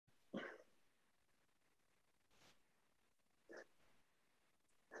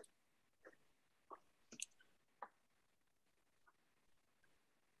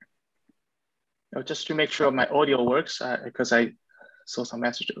Just to make sure my audio works, because I saw some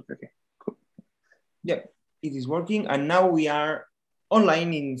messages. Okay, cool. Yeah, it is working. And now we are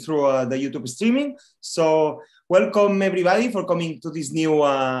online through the YouTube streaming. So welcome everybody for coming to this new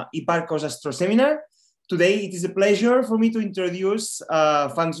IPARCOS astro-seminar. Today, it is a pleasure for me to introduce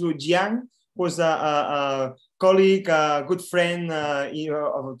Fangzhou Jiang, who's a colleague, a good friend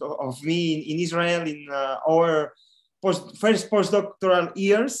of me in Israel in our first postdoctoral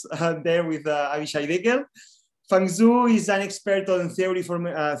years there with Avishai Dekel. Fangzhou is an expert on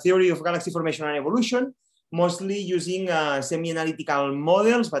theory of galaxy formation and evolution, mostly using semi-analytical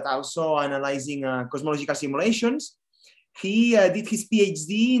models, but also analyzing cosmological simulations. He did his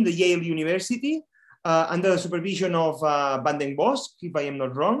PhD in the Yale University under the supervision of Van den Bosch, if I am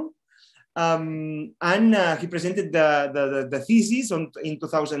not wrong. And he presented the thesis in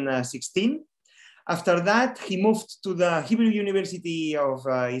 2016. After that, he moved to the Hebrew University of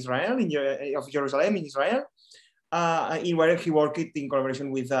Israel, of Jerusalem in Israel, in where he worked in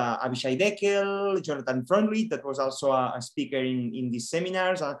collaboration with Avishai Dekel, Jonathan Freundlich, that was also a speaker in these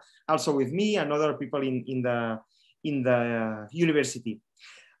seminars, also with me and other people in the university.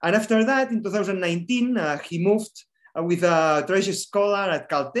 And after that, in 2019, he moved with a treasure scholar at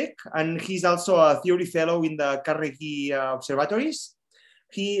Caltech, and he's also a theory fellow in the Carnegie observatories.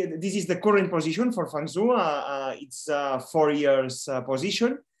 This is the current position for Fangzhou. It's a 4 years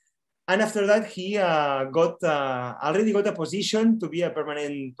position. And after that, he already got a position to be a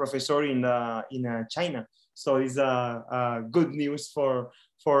permanent professor in China. So it's good news for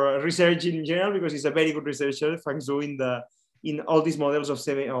research in general, because he's a very good researcher, Fangzhou, in all these models of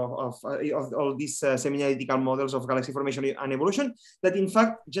all these semi-analytical models of galaxy formation and evolution. That in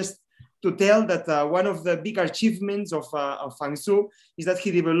fact, just to tell that one of the big achievements of Fangzhou is that he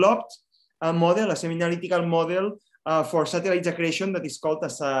developed a model, a semi-analytical model for satellite accretion that is called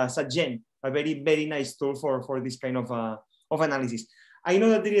as SatGen, a very, very nice tool for this kind of analysis. I know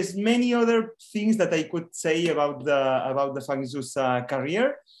that there is many other things that I could say about the Fangzhou's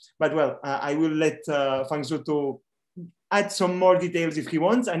career, but well, I will let Fangzhou to add some more details if he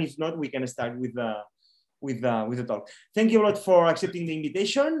wants, and if not, we can start with the talk. Thank you a lot for accepting the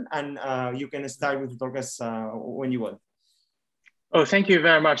invitation, and you can start with the talk when you want. Oh, thank you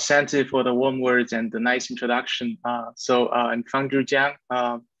very much, Santi, for the warm words and the nice introduction. I'm Fangzhou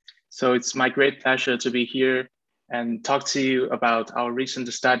Jiang. So it's my great pleasure to be here and talk to you about our recent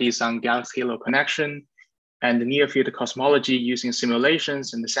studies on galaxy halo connection and the near field cosmology using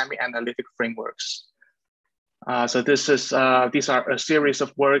simulations and the semi-analytic frameworks. So these are a series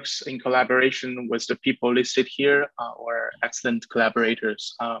of works in collaboration with the people listed here, or excellent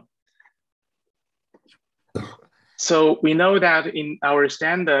collaborators. So we know that in our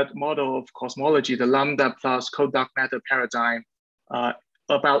standard model of cosmology, the lambda plus cold dark matter paradigm,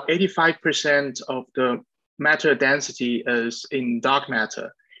 about 85% of the matter density is in dark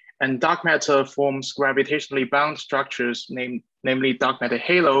matter. And dark matter forms gravitationally bound structures, namely dark matter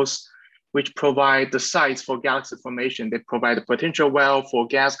halos, which provide the sites for galaxy formation. They provide the potential well for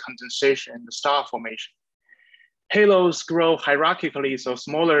gas condensation and the star formation. Halos grow hierarchically, so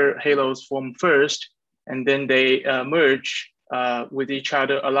smaller halos form first, and then they merge with each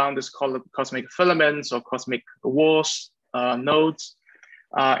other along this cosmic filaments or cosmic walls, nodes,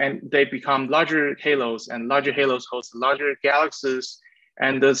 and they become larger halos, and larger halos host larger galaxies,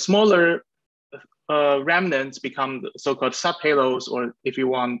 and the smaller remnants become the so-called subhalos, or if you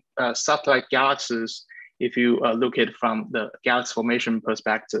want, satellite galaxies, if you look at it from the galaxy formation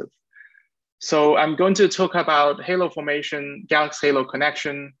perspective. So I'm going to talk about halo formation, galaxy halo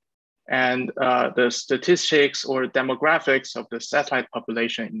connection, and the statistics or demographics of the satellite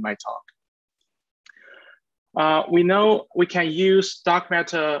population in my talk. We know we can use dark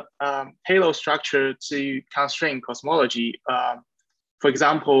matter halo structure to constrain cosmology. For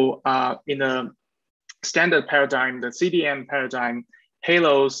example, in a standard paradigm, the CDM paradigm,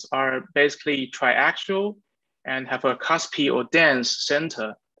 halos are basically triaxial and have a cuspy or dense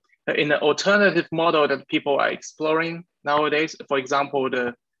center. In an alternative model that people are exploring nowadays, for example,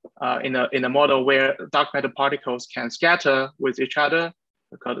 in a model where dark matter particles can scatter with each other,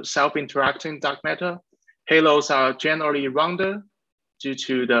 called self-interacting dark matter, halos are generally rounder due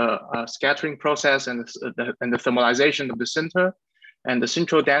to the scattering process and the thermalization of the center. And the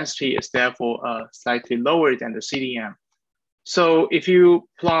central density is therefore slightly lower than the CDM. So if you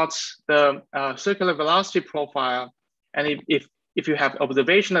plot the circular velocity profile, and if you have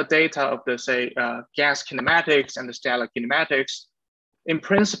observational data of the, say, gas kinematics and the stellar kinematics, in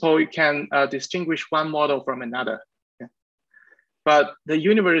principle, you can distinguish one model from another. but the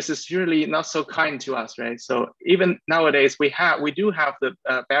universe is usually not so kind to us, right? So even nowadays, we do have the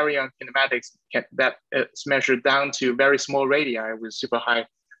baryon kinematics that is measured down to very small radii with super high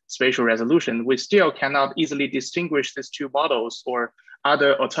spatial resolution. We still cannot easily distinguish these two models or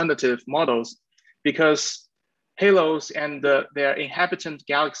other alternative models because halos and their inhabitant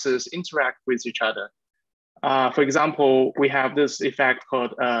galaxies interact with each other. For example, we have this effect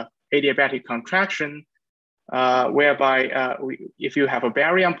called adiabatic contraction, whereby if you have a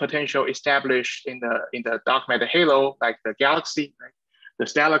baryon potential established in the dark matter halo, like the galaxy, right? The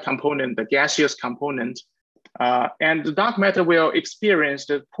stellar component, the gaseous component, and the dark matter will experience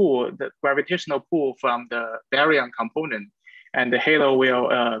the gravitational pull from the baryon component, and the halo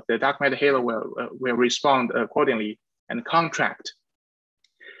the dark matter halo will respond accordingly and contract.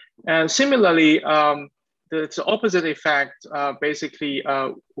 And similarly, the opposite effect, basically,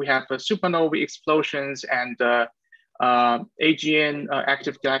 we have supernovae explosions and AGN,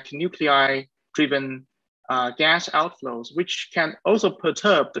 active galactic nuclei driven gas outflows, which can also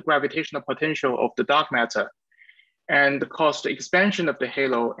perturb the gravitational potential of the dark matter and cause the expansion of the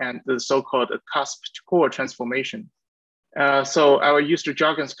halo and the so-called cusp to core transformation. So I will use the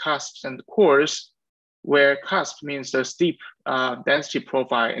jargon's cusps and cores, where cusp means the steep density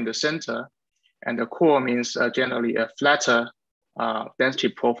profile in the center, and the core means generally a flatter density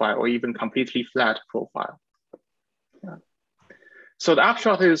profile or even completely flat profile. Yeah. So the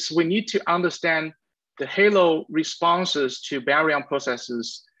upshot is we need to understand the halo responses to baryon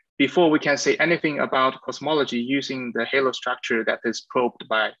processes before we can say anything about cosmology using the halo structure that is probed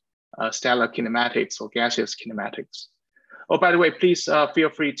by stellar kinematics or gaseous kinematics. Oh, by the way, please feel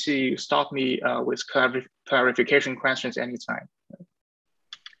free to stop me with clarification questions anytime.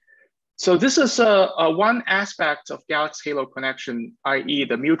 So this is one aspect of galaxy halo connection, i.e.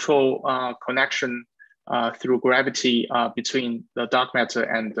 the mutual connection through gravity between the dark matter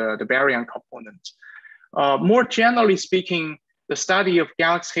and the baryon component. More generally speaking, the study of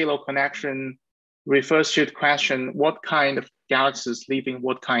galaxy halo connection refers to the question, what kind of galaxies live in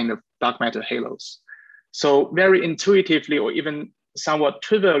what kind of dark matter halos? So very intuitively or even somewhat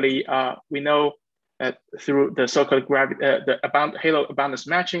trivially, we know that through the so-called halo abundance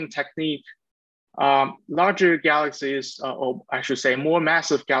matching technique, larger galaxies, or I should say more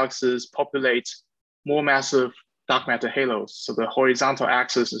massive galaxies, populate more massive dark matter halos. So the horizontal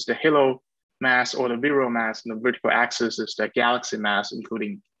axis is the halo mass or the viral mass, and the vertical axis is the galaxy mass,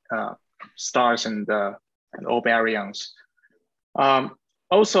 including stars and all baryons.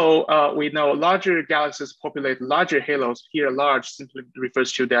 Also, we know larger galaxies populate larger halos. Here, large simply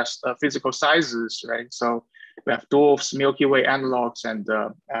refers to their physical sizes, right? So we have dwarfs, Milky Way analogs, and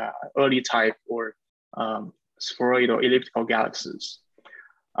early type or spheroid or elliptical galaxies.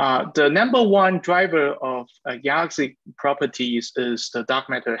 The number one driver of galaxy properties is the dark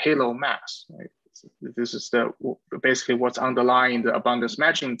matter halo mass. Right? This is basically what's underlying the abundance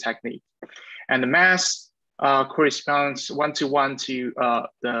matching technique. And the mass corresponds one-to-one to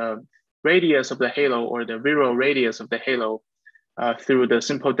the radius of the halo or the viral radius of the halo through the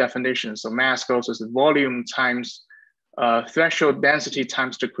simple definition. So mass goes as the volume times threshold density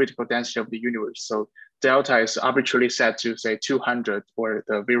times the critical density of the universe. So delta is arbitrarily set to say 200 for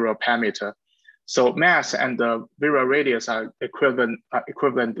the viral parameter. So mass and the viral radius are equivalent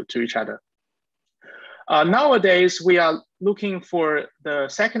to each other. Nowadays, we are looking for the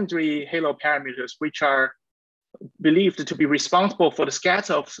secondary halo parameters, which are believed to be responsible for the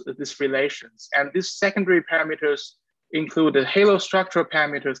scatter of these relations. And these secondary parameters include the halo structural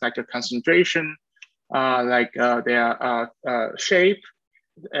parameters like the concentration, like their shape.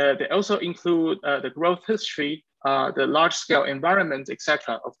 They also include the growth history, the large scale environment,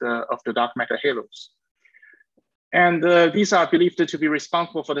 etc. of the dark matter halos. And these are believed to be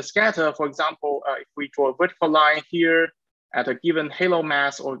responsible for the scatter. For example, if we draw a vertical line here at a given halo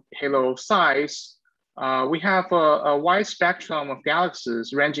mass or halo size, we have a wide spectrum of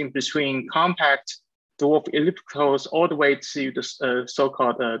galaxies ranging between compact dwarf ellipticals all the way to the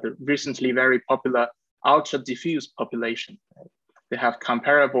so-called the recently very popular ultra-diffuse population. They have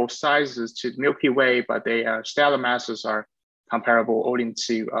comparable sizes to the Milky Way, but their stellar masses are comparable only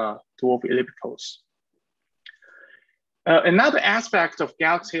to dwarf ellipticals. Another aspect of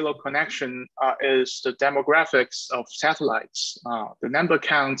galaxy halo connection is the demographics of satellites. The number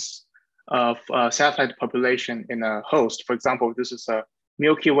counts of satellite population in a host. For example, this is a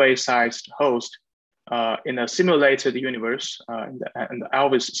Milky Way sized host in a simulated universe in the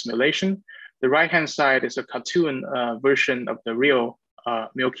Elvis simulation. The right-hand side is a cartoon version of the real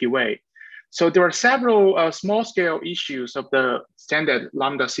Milky Way. So there are several small-scale issues of the standard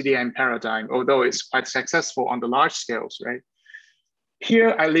lambda CDM paradigm, although it's quite successful on the large scales, right?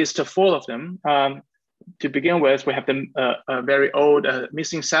 Here, I list 4 of them. To begin with, we have the very old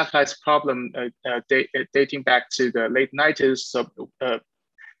missing satellites problem dating back to the late 90s. So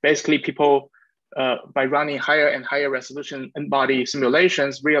basically people, by running higher and higher resolution in-body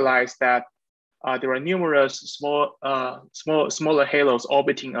simulations, realized that there are numerous smaller halos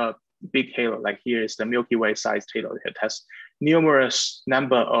orbiting a big halo. Like here is the Milky Way sized halo. It has numerous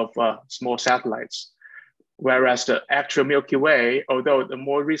number of small satellites. Whereas the actual Milky Way, although the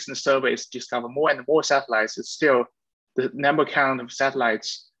more recent surveys discover more and more satellites, it's still the number count of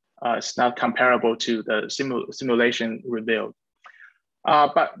satellites is not comparable to the simulation revealed.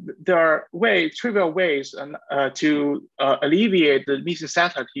 But there are trivial ways to alleviate the missing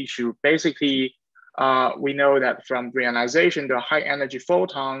satellite issue. Basically, we know that from reionization, there are high energy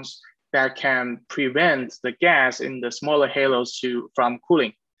photons that can prevent the gas in the smaller halos from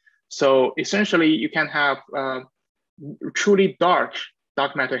cooling. So essentially, you can have truly dark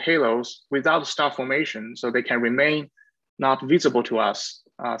matter halos without star formation, so they can remain not visible to us.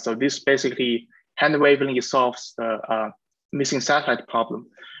 So this basically hand-waveringly solves the missing satellite problem.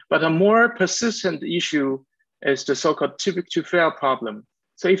 But a more persistent issue is the so-called too big to fail problem.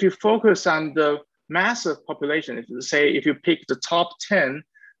 So if you focus on the massive population, if you pick the top 10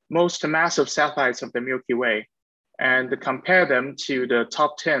 most massive satellites of the Milky Way, and compare them to the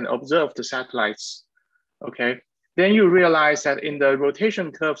top 10 observed satellites, okay? Then you realize that in the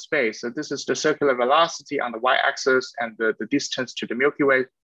rotation curve space, so this is the circular velocity on the y-axis and the distance to the Milky Way,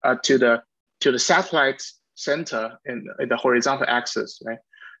 to the satellite center in the horizontal axis, right?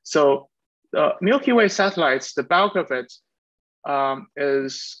 So the Milky Way satellites, the bulk of it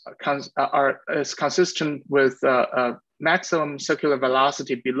is consistent with a maximum circular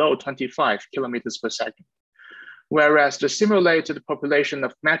velocity below 25 kilometers per second. Whereas the simulated population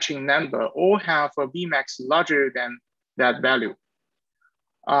of matching number all have a Vmax larger than that value.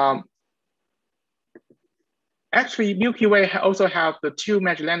 Actually, Milky Way also have the 2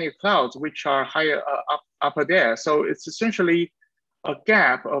 Magellanic Clouds, which are higher up there. So it's essentially a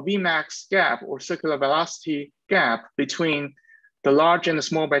gap, a Vmax gap or circular velocity gap between the large and the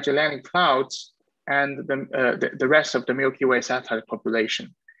small Magellanic Clouds and the rest of the Milky Way satellite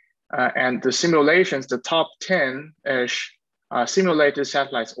population. And the simulations, the top 10-ish simulated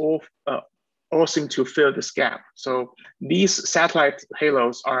satellites all seem to fill this gap. So these satellite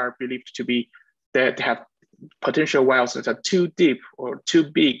halos are believed to be, they have potential wells that are too deep or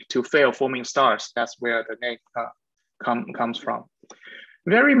too big to fail forming stars. That's where the name comes from.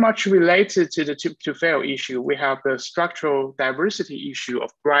 Very much related to the too big to fail issue, we have the structural diversity issue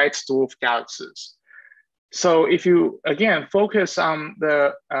of bright dwarf galaxies. So if you, again, focus on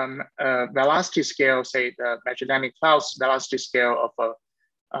the velocity scale, say the Magellanic Clouds velocity scale of,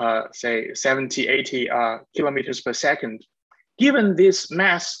 say, 70, 80 kilometers per second, given this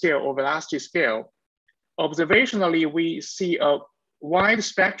mass scale or velocity scale, observationally, we see a wide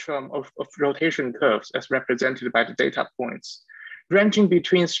spectrum of rotation curves as represented by the data points, ranging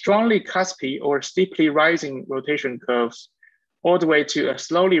between strongly cuspy or steeply rising rotation curves all the way to a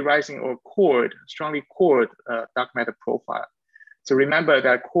slowly rising or strongly chord dark matter profile. So remember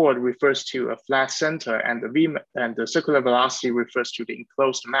that chord refers to a flat center, and the circular velocity refers to the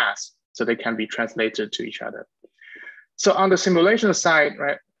enclosed mass, so they can be translated to each other. So on the simulation side,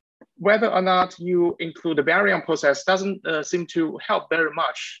 right, whether or not you include the baryon process doesn't seem to help very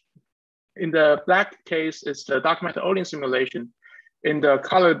much. In the black case, it's the dark matter only simulation. In the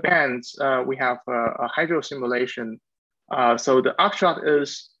colored bands, we have a hydro simulation. So the upshot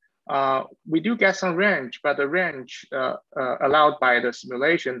is we do get some range, but the range allowed by the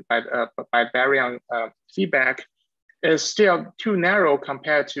simulation, by baryon feedback, is still too narrow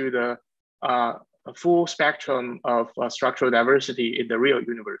compared to the full spectrum of structural diversity in the real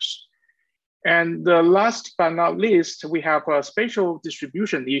universe. And last but not least, we have a spatial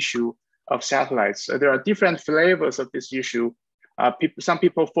distribution issue of satellites. There are different flavors of this issue. Some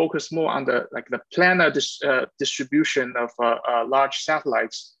people focus more on the planar distribution of large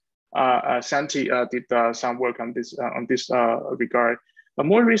satellites. Santi did some work on this regard. But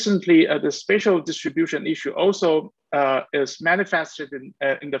more recently, the spatial distribution issue also is manifested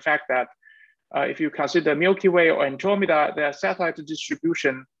in the fact that if you consider Milky Way or Andromeda, their satellite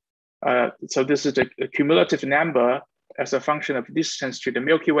distribution, so this is a cumulative number as a function of distance to the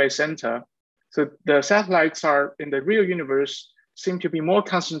Milky Way center. So the satellites are in the real universe seem to be more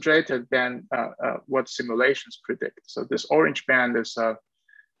concentrated than what simulations predict. So this orange band is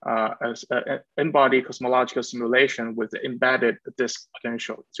embodied cosmological simulation with the embedded disk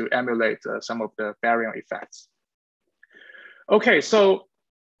potential to emulate some of the baryon effects. Okay, so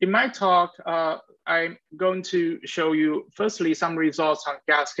in my talk, I'm going to show you firstly some results on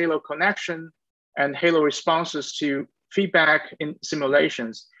gas halo connection and halo responses to feedback in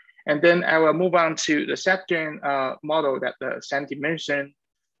simulations. And then I will move on to the second model that Sandy mentioned,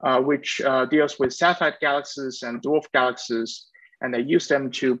 which deals with satellite galaxies and dwarf galaxies, and they use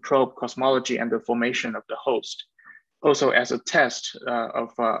them to probe cosmology and the formation of the host, also as a test of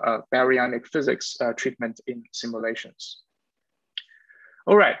baryonic physics treatment in simulations.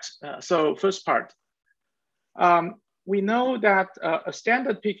 All right, so first part. We know that a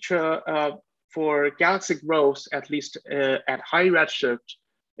standard picture for galaxy growth, at least at high redshift,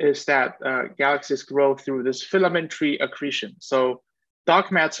 is that galaxies grow through this filamentary accretion. So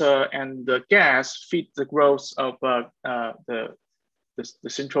dark matter and the gas feed the growth of the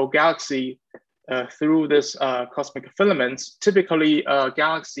central galaxy through this cosmic filaments. Typically, a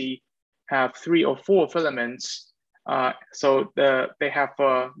galaxy have 3 or 4 filaments. So they have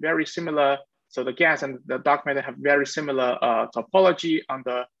very similar, so the gas and the dark matter have very similar topology. On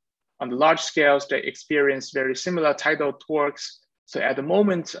the large scales, they experience very similar tidal torques. So at the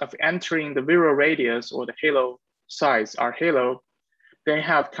moment of entering the viral radius or the halo size, our halo, they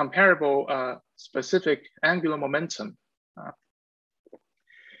have comparable specific angular momentum.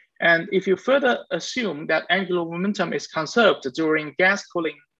 And if you further assume that angular momentum is conserved during gas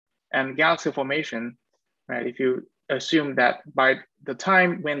cooling and galaxy formation, right? If you assume that by the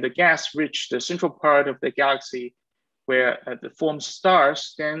time when the gas reaches the central part of the galaxy where it forms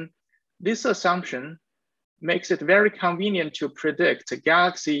stars, then this assumption makes it very convenient to predict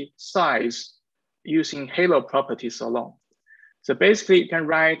galaxy size using halo properties alone. So basically you can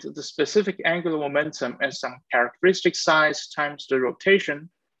write the specific angular momentum as some characteristic size times the rotation.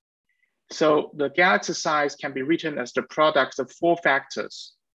 So the galaxy size can be written as the product of 4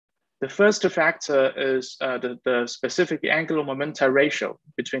 factors. The first factor is the specific angular momentum ratio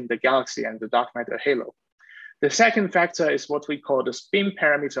between the galaxy and the dark matter halo. The second factor is what we call the spin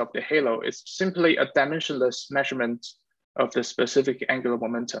parameter of the halo. It's simply a dimensionless measurement of the specific angular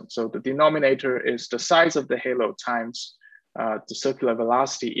momentum. So the denominator is the size of the halo times the circular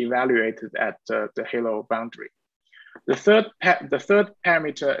velocity evaluated at the halo boundary. The third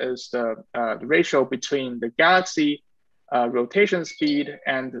parameter is the ratio between the galaxy rotation speed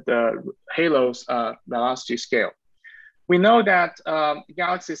and the halo's velocity scale. We know that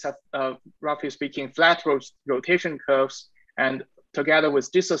galaxies have, roughly speaking, flat rotation curves, and together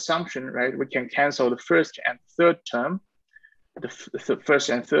with this assumption, right, we can cancel the first and third term, the first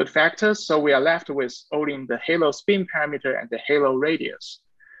and third factors. So we are left with only the halo spin parameter and the halo radius.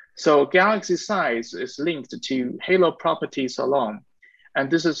 So galaxy size is linked to halo properties alone. And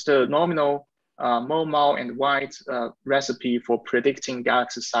this is the nominal Mo and White recipe for predicting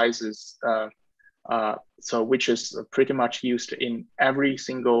galaxy sizes, so which is pretty much used in every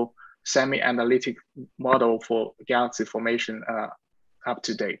single semi-analytic model for galaxy formation up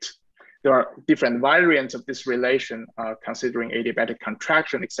to date. There are different variants of this relation considering adiabatic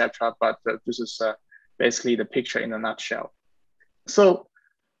contraction, etc. But this is basically the picture in a nutshell. So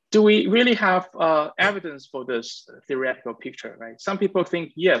do we really have evidence for this theoretical picture, right? Some people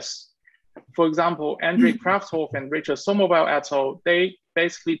think yes. For example, Andrei Krafthoff and Richard Sommerville et al., they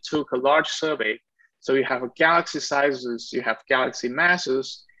basically took a large survey. So you have galaxy sizes, you have galaxy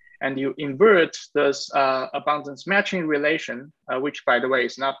masses, and you invert this abundance matching relation, which by the way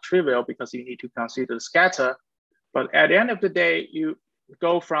is not trivial because you need to consider scatter. But at the end of the day, you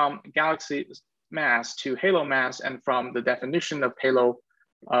go from galaxy mass to halo mass, and from the definition of halo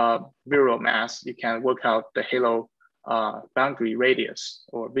viral mass, you can work out the halo boundary radius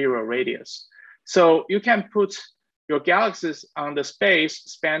or viral radius. So you can put your galaxies on the space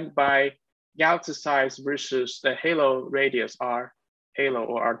spanned by galaxy size versus the halo radius R halo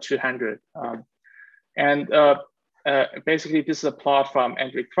or R200. Basically this is a plot from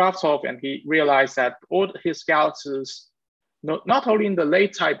Andrei Krafthoff, and he realized that all his galaxies, not only in the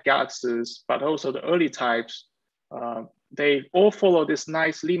late type galaxies, but also the early types, they all follow this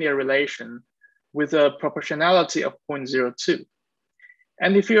nice linear relation with a proportionality of 0.02.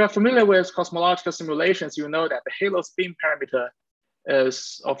 And if you are familiar with cosmological simulations, you know that the halo spin parameter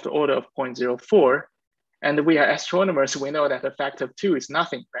is of the order of 0.04. And we are astronomers, we know that a factor of 2 is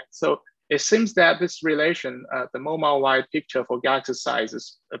nothing, right? So it seems that this relation, the Mo-Ma-White picture for galaxy size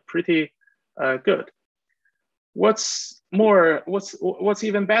is pretty good. What's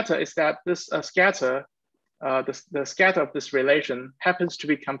even better is that this scatter, the scatter of this relation happens to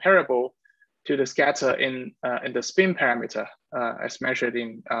be comparable to the scatter in the spin parameter as measured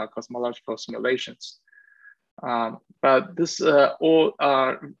in cosmological simulations. But this all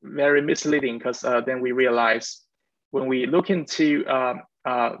are very misleading because then we realize when we look into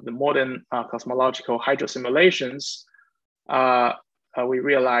the modern cosmological hydro simulations, we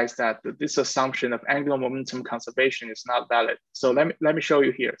realized that this assumption of angular momentum conservation is not valid. So let me show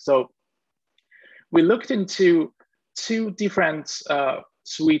you here. So we looked into two different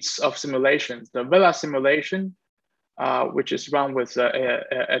suites of simulations: the Vela simulation, which is run with a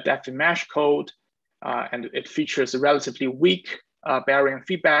adaptive mesh code, and it features a relatively weak baryon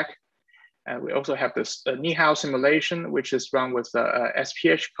feedback. And we also have this Nihao simulation, which is run with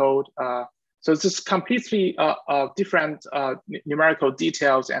SPH code. So it's just completely different numerical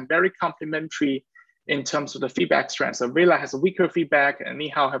details and very complementary in terms of the feedback strength. So Vela has a weaker feedback and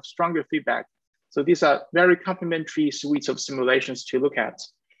Nihao have stronger feedback. So these are very complementary suites of simulations to look at.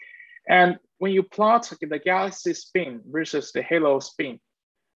 And when you plot the galaxy spin versus the halo spin,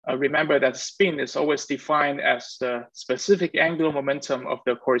 remember that spin is always defined as the specific angular momentum of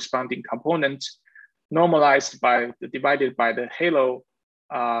the corresponding component, normalized by divided by the halo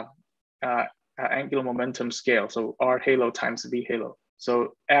angular momentum scale. So R halo times V halo.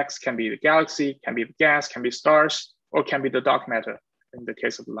 So X can be the galaxy, can be the gas, can be stars, or can be the dark matter in the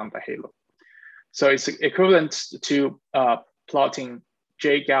case of the lambda halo. So it's equivalent to plotting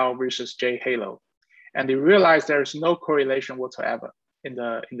J gal versus J halo. And you realize there's no correlation whatsoever in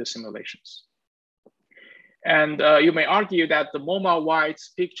the simulations. And you may argue that the MoMA-White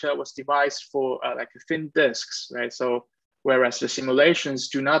picture was devised for like thin disks, right? So whereas the simulations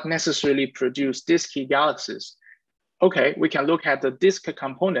do not necessarily produce disky galaxies. Okay, we can look at the disk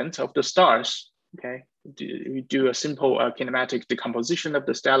component of the stars. Okay, we do a simple kinematic decomposition of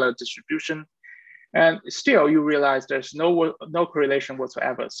the stellar distribution, and still you realize there's no correlation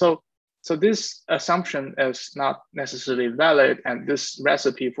whatsoever. So this assumption is not necessarily valid, and this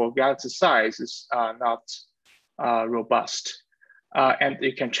recipe for galaxy size is not robust. And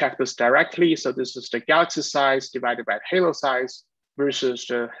you can check this directly. So this is the galaxy size divided by the halo size versus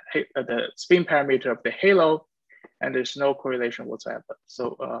the spin parameter of the halo, and there's no correlation whatsoever.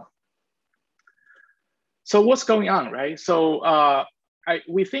 So, so what's going on, right? So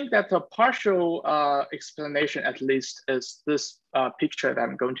we think that the partial explanation, at least, is this picture that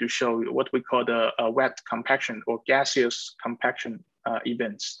I'm going to show you, what we call the wet compaction or gaseous compaction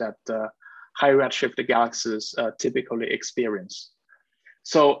events that high redshift galaxies typically experience.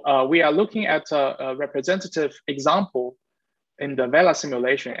 So we are looking at a representative example in the Vela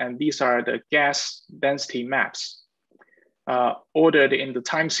simulation, and these are the gas density maps ordered in the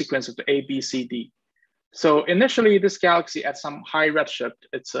time sequence of the A, B, C, D. So initially, this galaxy at some high redshift,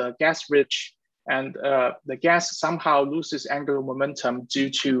 it's gas rich, and the gas somehow loses angular momentum due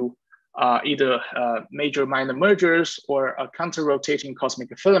to either major minor mergers or counter-rotating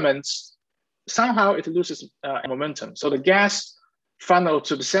cosmic filaments. Somehow it loses momentum. So the gas funnels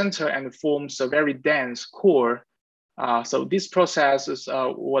to the center and forms a very dense core. So this process is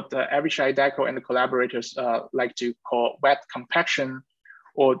what Avishai Dekel and the collaborators like to call wet compaction,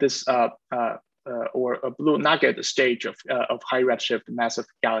 or this or a blue nugget stage of high redshift massive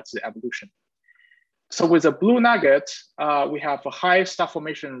galaxy evolution. So with a blue nugget, we have a high star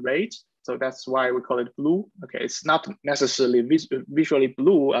formation rate. So that's why we call it blue. Okay, it's not necessarily visually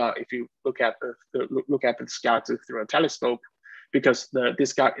blue if you look at this galaxy through a telescope, because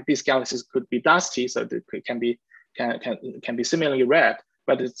these galaxies could be dusty, so they can be similarly red.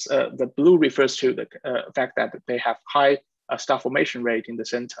 But it's the blue refers to the fact that they have high star formation rate in the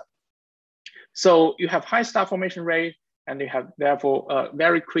center. So you have high star formation rate, and you have therefore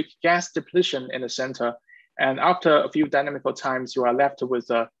very quick gas depletion in the center. And after a few dynamical times, you are left with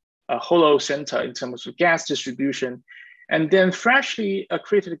a hollow center in terms of gas distribution. And then freshly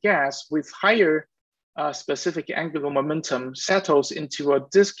accreted gas with higher specific angular momentum settles into a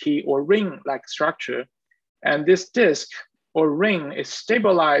disky or ring-like structure. And this disk or ring is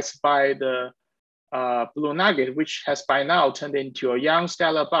stabilized by the blue nugget, which has by now turned into a young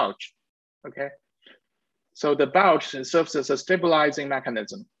stellar bulge. Okay, so the bulge serves as a stabilizing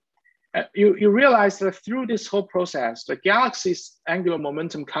mechanism. You realize that through this whole process, the galaxy's angular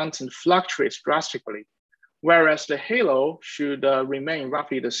momentum content fluctuates drastically, whereas the halo should remain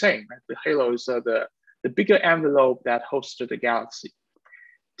roughly the same. Right? The halo is the bigger envelope that hosts the galaxy.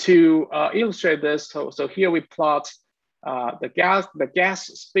 To illustrate this, so here we plot the gas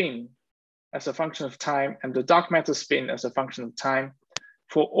spin as a function of time and the dark matter spin as a function of time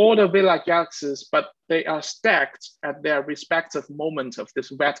for all the Vela galaxies, but they are stacked at their respective moment of this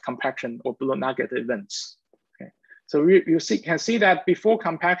wet compaction or blue nugget events. Okay. So you can see that before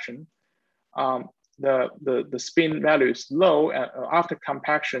compaction, the spin value is low. After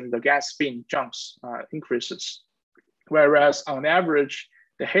compaction, the gas spin jumps, increases. Whereas on average,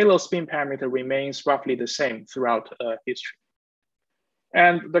 the halo spin parameter remains roughly the same throughout history.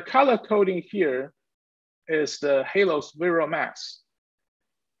 And the color coding here is the halo's virial mass.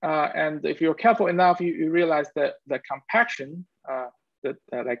 And if you're careful enough, you realize that the compaction,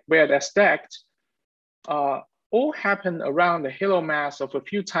 like where they're stacked, all happen around the halo mass of a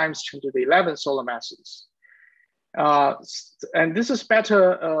few times 10 to the 11 solar masses. And this is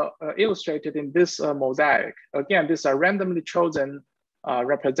better illustrated in this mosaic. Again, these are randomly chosen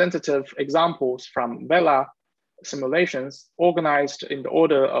representative examples from Vela simulations organized in the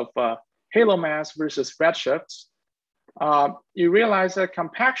order of halo mass versus redshifts. You realize that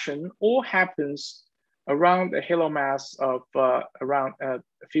compaction all happens around the halo mass of around a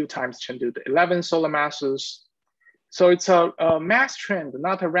few times 10 to the 11 solar masses. So it's a mass trend,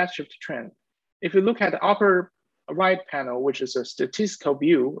 not a redshift trend. If you look at the upper right panel, which is a statistical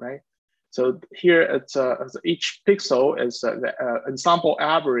view, right? So here it's each pixel is the ensemble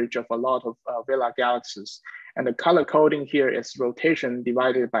average of a lot of Vela galaxies. And the color coding here is rotation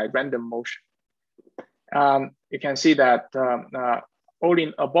divided by random motion. You can see that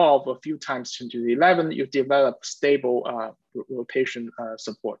only above a few times 10 to the 11, you develop stable rotation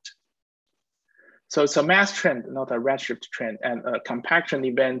support. So it's a mass trend, not a redshift trend, and compaction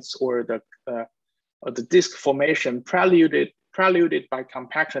events or the disk formation preluded by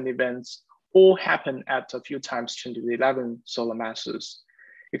compaction events all happen at a few times 10 to the 11 solar masses.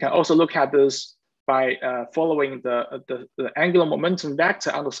 You can also look at this by following the angular momentum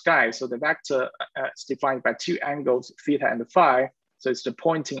vector on the sky. So the vector is defined by two angles, theta and phi. So it's the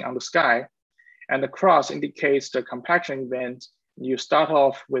pointing on the sky. And the cross indicates the compaction event. You start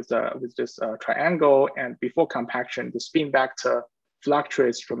off with this triangle, and before compaction, the spin vector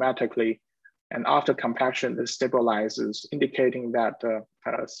fluctuates dramatically. And after compaction, it stabilizes, indicating that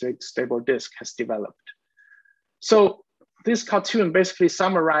a stable disk has developed. So this cartoon basically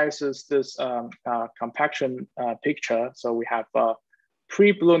summarizes this compaction picture. So we have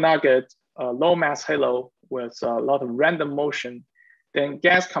pre-blue nugget, low mass halo with a lot of random motion, then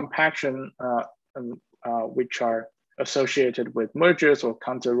gas compaction, which are associated with mergers or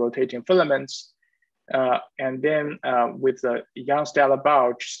counter-rotating filaments. And then with the young stellar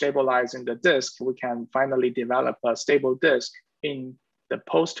bulge stabilizing the disk, we can finally develop a stable disk in the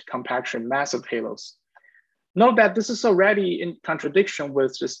post-compaction massive halos. Note that this is already in contradiction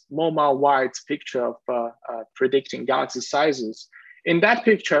with this Momar-White's picture of predicting galaxy sizes. In that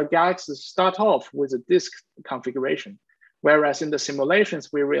picture, galaxies start off with a disk configuration, whereas in the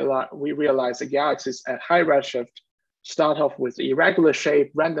simulations, we realize the galaxies at high redshift start off with irregular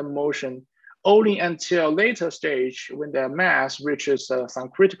shape, random motion, only until a later stage when their mass reaches some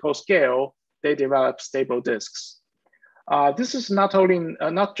critical scale, they develop stable disks. This is not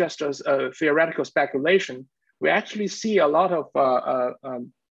just a theoretical speculation. We actually see a lot of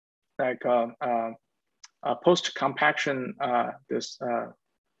post-compaction, this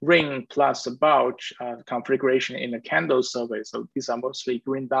ring plus bulge configuration in the candle survey. So these are mostly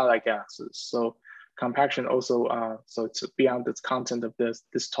green dye gases. So compaction also, so it's beyond the content of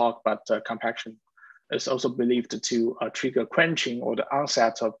this talk, but compaction is also believed to trigger quenching or the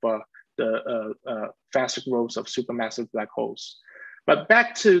onset of the faster growth of supermassive black holes. But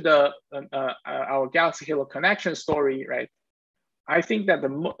back to our galaxy halo connection story, right? I think that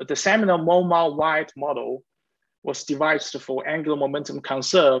the seminal Momar-White model was devised for angular momentum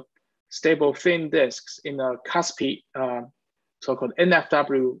conserved stable thin disks in a cuspy so-called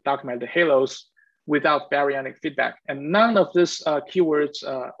NFW dark matter halos without baryonic feedback. And none of these keywords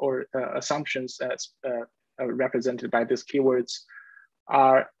or assumptions represented by these keywords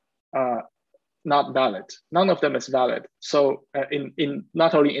are not valid. None of them is valid. So in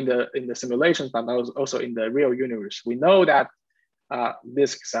not only in the simulations, but also in the real universe, we know that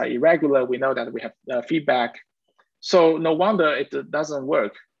disks are irregular. We know that we have feedback. So no wonder it doesn't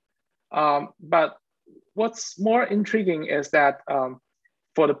work. But what's more intriguing is that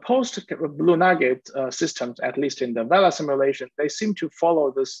for the post-blue nugget systems, at least in the Vela simulation, they seem to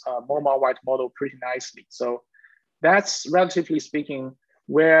follow this Momar-White model pretty nicely. So that's, relatively speaking,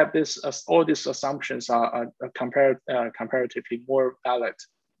 where all these assumptions are comparatively more valid,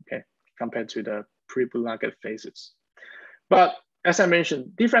 okay, compared to the pre-blue nugget phases. But as I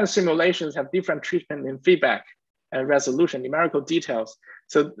mentioned, different simulations have different treatment in feedback and resolution, numerical details.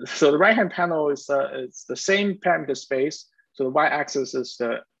 So the right-hand panel is the same parameter space. So the y-axis is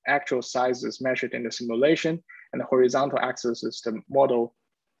the actual sizes measured in the simulation, and the horizontal axis is the model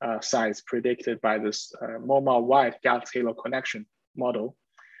size predicted by this Momar-White galaxy halo connection model.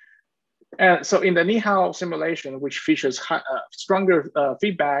 And so in the Nihao simulation, which features stronger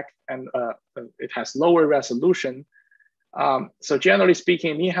feedback and it has lower resolution, so generally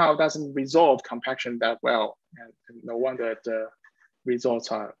speaking, Nihao doesn't resolve compaction that well. And no wonder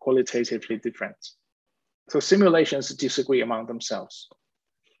results are qualitatively different. So simulations disagree among themselves.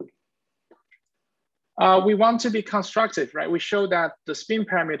 We want to be constructive, right? We show that the spin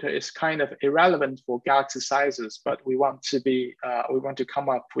parameter is kind of irrelevant for galaxy sizes, but we want to come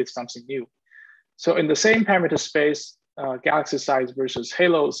up with something new. So in the same parameter space, galaxy size versus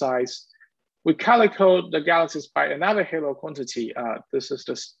halo size, we calicode the galaxies by another halo quantity. This is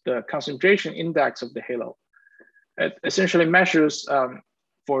the concentration index of the halo. It essentially measures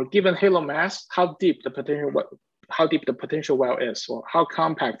for a given halo mass how deep the potential well is, or how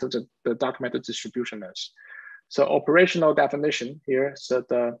compact the dark matter distribution is. So operational definition here, so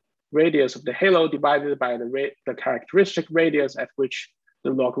the radius of the halo divided by the characteristic radius at which the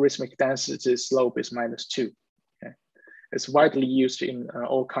logarithmic density slope is -2. Okay. It's widely used in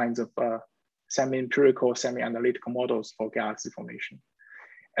all kinds of semi-empirical, semi-analytical models for galaxy formation.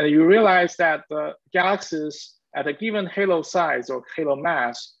 And you realize that the galaxies at a given halo size or halo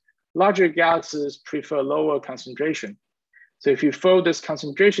mass, larger galaxies prefer lower concentration. So if you fold this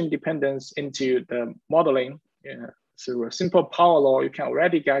concentration dependence into the modeling, through a simple power law, you can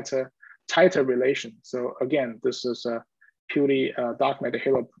already get a tighter relation. So again, this is a purely dark matter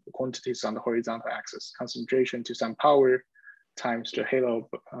halo quantities on the horizontal axis, concentration to some power times the halo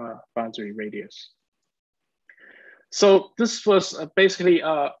boundary radius. So this was basically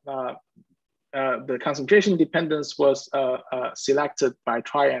the concentration dependence was selected by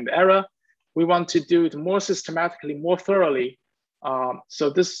trial and error. We want to do it more systematically, more thoroughly. So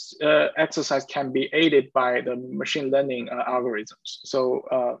this exercise can be aided by the machine learning algorithms.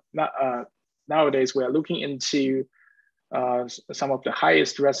 So nowadays we are looking into some of the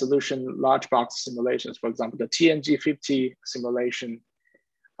highest resolution large box simulations, for example, the TNG50 simulation,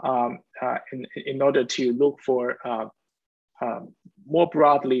 in order to look for more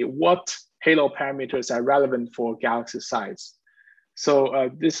broadly what halo parameters are relevant for galaxy size. So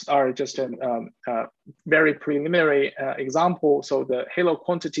these are just a very preliminary example. So the halo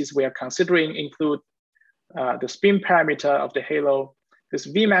quantities we are considering include the spin parameter of the halo. This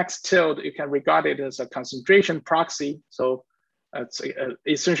Vmax tilde, you can regard it as a concentration proxy. So it's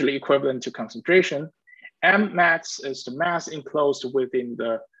essentially equivalent to concentration. Mmax is the mass enclosed within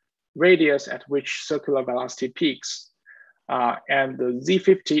the radius at which circular velocity peaks. And the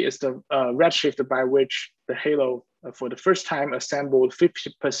Z50 is the redshift by which the halo for the first time assembled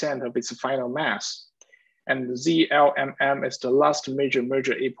 50% of its final mass. And the ZLMM is the last major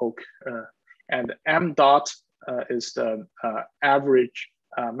merger epoch. And M dot is the average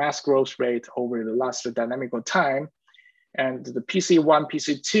mass growth rate over the last dynamical time. And the PC1,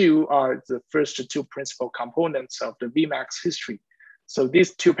 PC2 are the first two principal components of the Vmax history. So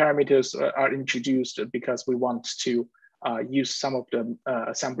these two parameters are introduced because we want to use some of the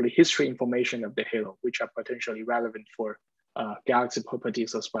assembly history information of the halo, which are potentially relevant for galaxy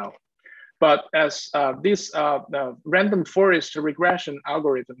properties as well. But as this random forest regression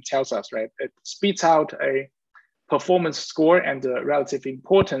algorithm tells us, right, it spits out a performance score and the relative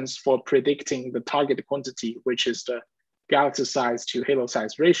importance for predicting the target quantity, which is the galaxy size to halo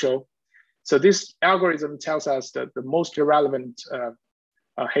size ratio. So this algorithm tells us that the most relevant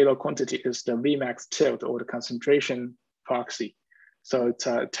halo quantity is the Vmax tilde, or the concentration proxy. So it's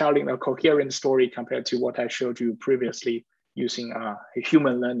telling a coherent story compared to what I showed you previously using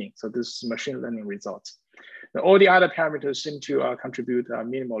human learning. So this is machine learning results. Now, all the other parameters seem to contribute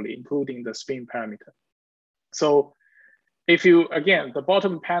minimally, including the spin parameter. So if you, again, the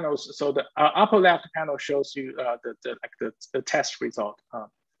bottom panels, so the upper left panel shows you the test result.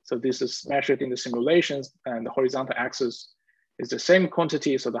 So this is measured in the simulations, and the horizontal axis is the same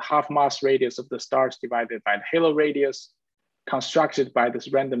quantity. So the half mass radius of the stars divided by the halo radius, constructed by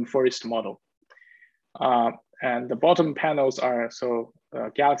this random forest model. And the bottom panels are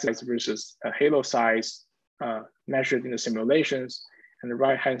galaxy size versus halo size measured in the simulations. And the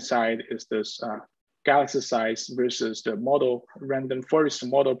right-hand side is this galaxy size versus the model, random forest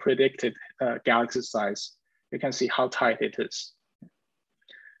model predicted galaxy size. You can see how tight it is.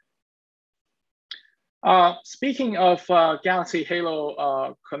 Speaking of galaxy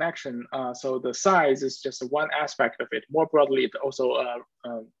halo connection, so the size is just one aspect of it. More broadly, it also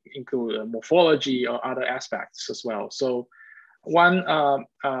includes morphology or other aspects as well. So one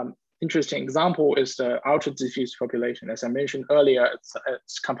interesting example is the ultra-diffuse population. As I mentioned earlier,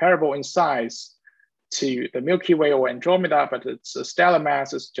 it's comparable in size to the Milky Way or Andromeda, but its stellar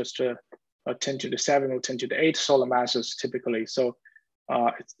mass is just a 10 to the 7 or 10 to the 8 solar masses typically. So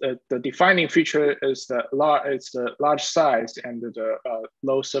the defining feature is the large size and the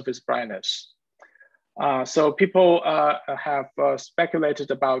low surface brightness. So people have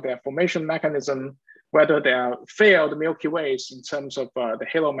speculated about their formation mechanism. whether they are failed Milky Ways in terms of the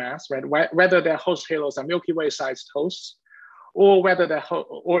halo mass, right? Whether their host halos are Milky Way-sized hosts, or whether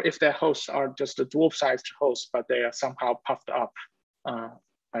or if their hosts are just a dwarf-sized hosts, but they are somehow puffed up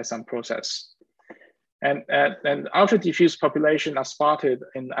by some process. And ultra-diffuse population are spotted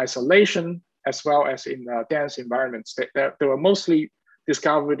in isolation as well as in dense environments. They were mostly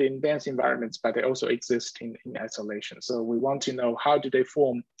discovered in dense environments, but they also exist in isolation. So we want to know how do they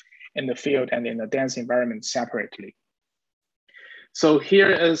form in the field and in the dense environment separately. So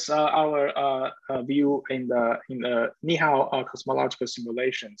here is our view in the Nihao cosmological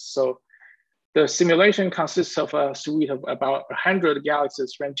simulations. So the simulation consists of a suite of about 100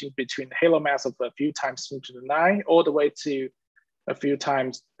 galaxies ranging between halo mass of a few times 10 to the 9 all the way to a few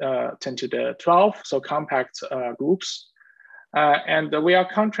times 10 to the 12, so compact groups. And we are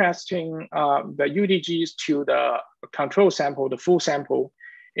contrasting the UDGs to the control sample, the full sample,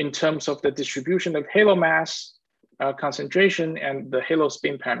 in terms of the distribution of halo mass, concentration, and the halo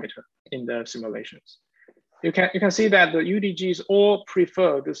spin parameter in the simulations. You can see that the UDGs all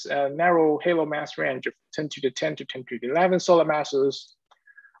prefer this narrow halo mass range of 10 to the 10 to 10 to the 11 solar masses,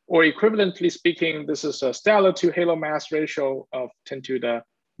 or equivalently speaking, this is a stellar to halo mass ratio of 10 to the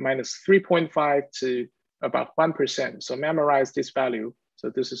minus 3.5 to about 1%. So memorize this value.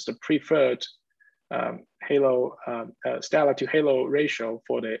 So this is the preferred halo stellar to halo ratio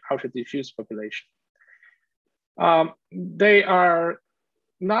for the ultra diffuse population. They are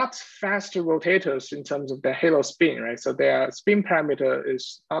not faster rotators in terms of the halo spin, right? So their spin parameter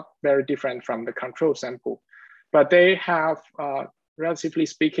is not very different from the control sample, but they have, relatively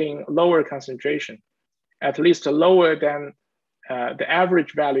speaking, lower concentration, at least lower than the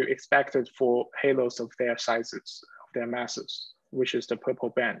average value expected for halos of their sizes, of their masses, which is the purple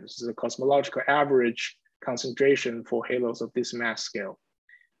band. This is a cosmological average concentration for halos of this mass scale.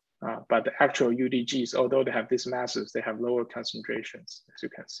 But the actual UDGs, although they have these masses, they have lower concentrations, as you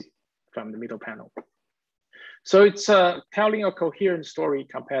can see from the middle panel. So it's telling a coherent story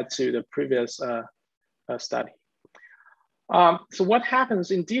compared to the previous study. So what happens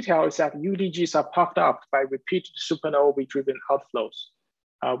in detail is that UDGs are puffed up by repeated supernovae-driven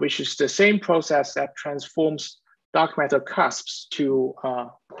outflows, which is the same process that transforms dark matter cusps to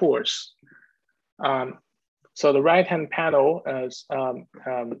cores. So the right-hand panel is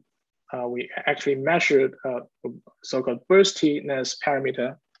we actually measured so-called burstiness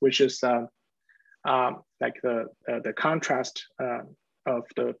parameter, which is like the contrast of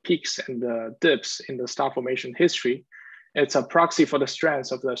the peaks and the dips in the star formation history. It's a proxy for the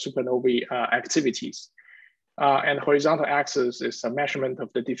strength of the supernovae activities. And horizontal axis is a measurement of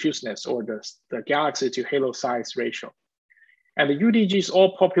the diffuseness or the galaxy to halo size ratio. And the UDGs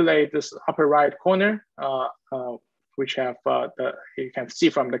all populate this upper right corner, which have, you can see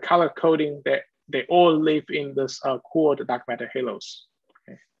from the color coding that they all live in this cored dark matter halos.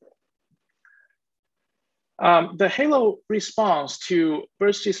 Okay. The halo response to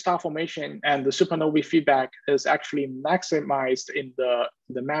bursty star formation and the supernovae feedback is actually maximized in the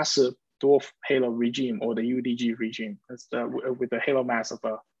massive dwarf halo regime or the UDG regime. That's with the halo mass of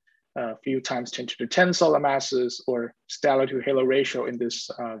a few times 10 to the 10 solar masses or stellar to halo ratio in this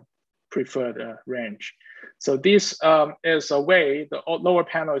preferred range. So this is a way, the lower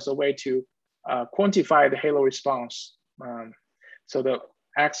panel is a way to quantify the halo response. So the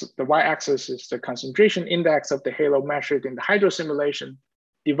y-axis is the concentration index of the halo measured in the hydro simulation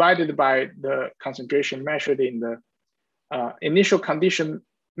divided by the concentration measured in the initial condition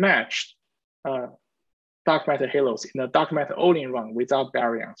matched dark matter halos in the dark matter only run without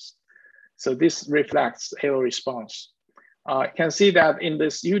baryons. So this reflects halo response. You can see that in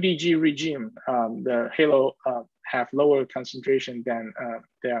this UDG regime, the halo have lower concentration than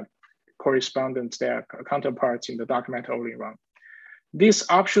their correspondents, their counterparts in the dark matter only run. This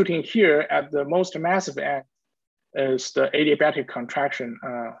offshooting here at the most massive end is the adiabatic contraction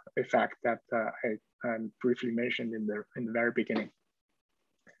effect that I briefly mentioned in the very beginning.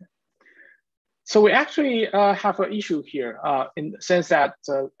 So we actually have an issue here in the sense that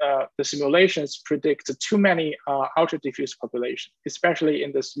the simulations predict too many ultra-diffuse populations, especially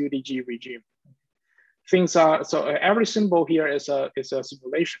in this UDG regime. Things are, so every symbol here is a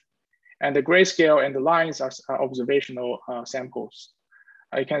simulation, and the grayscale and the lines are observational samples.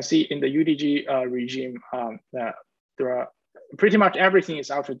 You can see in the UDG regime that there are pretty much everything is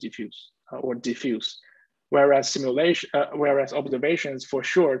ultra-diffuse or diffuse. Whereas whereas observations for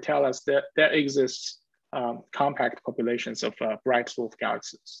sure tell us that there exists compact populations of bright dwarf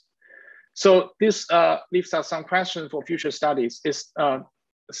galaxies. So this leaves us some questions for future studies. Is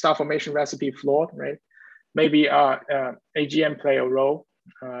star formation recipe flawed, right? Maybe AGM play a role.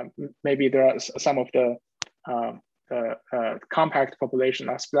 maybe there are some of the compact population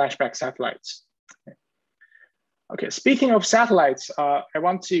are splashback satellites. Okay, speaking of satellites, I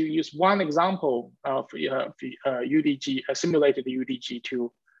want to use one example of UDG, a simulated UDG,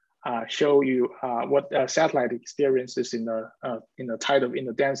 to show you what satellite experiences in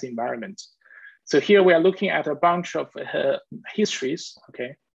the dense environment. So here we are looking at a bunch of histories,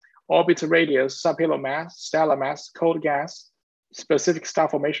 okay? Orbit radius, subhalo mass, stellar mass, cold gas, specific star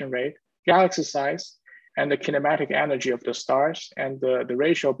formation rate, galaxy size, and the kinematic energy of the stars, and the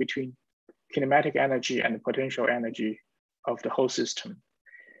ratio between kinematic energy and potential energy of the whole system.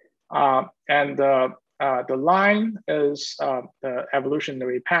 The line is the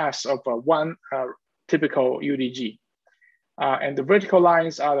evolutionary path of one typical UDG. And the vertical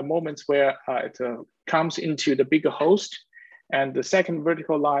lines are the moments where it comes into the bigger host. And the second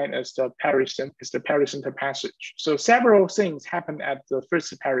vertical line is the pericenter passage. So several things happen at the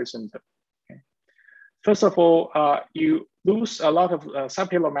first pericenter. Okay. First of all, you lose a lot of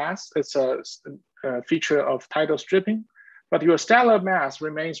subhalo mass. It's a feature of tidal stripping, but your stellar mass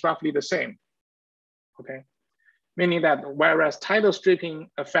remains roughly the same. Okay, meaning that whereas tidal stripping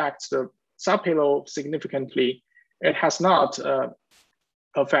affects the subhalo significantly, it has not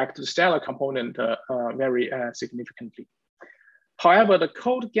affected the stellar component very significantly. However, the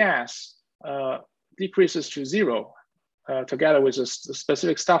cold gas decreases to 0 together with a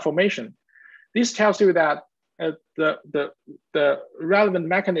specific star formation. This tells you that the relevant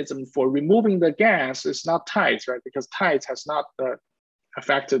mechanism for removing the gas is not tides, right? Because tides has not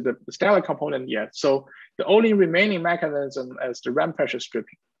affected the stellar component yet. So the only remaining mechanism is the ram pressure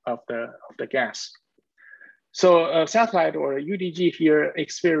stripping of the gas. So a satellite or a UDG here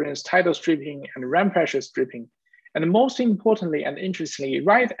experienced tidal stripping and ram pressure stripping. And most importantly and interestingly,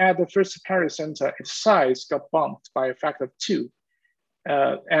 right at the first pericenter, its size got bumped by a factor of 2.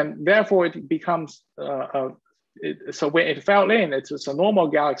 And therefore it becomes, so when it fell in, it's a normal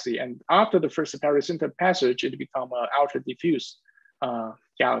galaxy. And after the first pericenter passage, it becomes an ultra-diffuse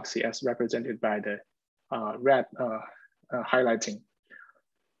galaxy as represented by the red highlighting.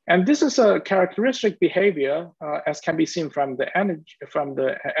 And this is a characteristic behavior as can be seen from the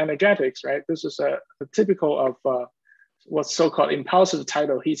energetics, right? This is a typical of what's so-called impulsive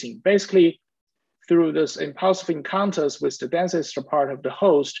tidal heating. Basically, through this impulsive encounters with the densest part of the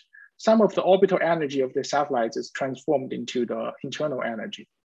host, some of the orbital energy of the satellites is transformed into the internal energy.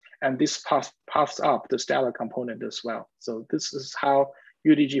 And this puffs up the stellar component as well. So this is how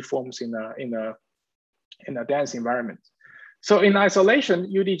UDG forms in a dense environment. So in isolation,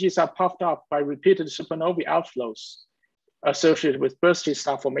 UDGs are puffed up by repeated supernovae outflows associated with bursty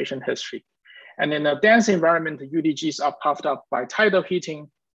star formation history. And in a dense environment, the UDGs are puffed up by tidal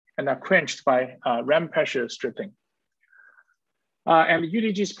heating and are quenched by ram pressure stripping. And the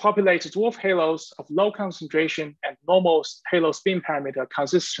UDGs populate dwarf halos of low concentration and normal halo spin parameter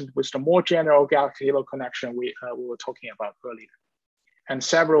consistent with the more general galaxy halo connection we were talking about earlier. And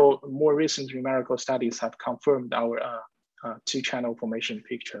several more recent numerical studies have confirmed our two-channel formation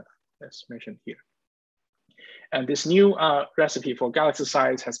picture as mentioned here. And this new recipe for galaxy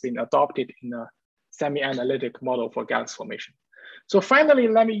size has been adopted in a semi-analytic model for galaxy formation. So finally,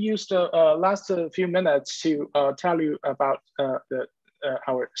 let me use the last few minutes to tell you about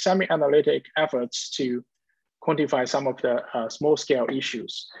our semi-analytic efforts to quantify some of the small-scale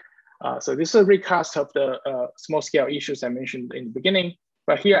issues. So this is a recast of the small-scale issues I mentioned in the beginning.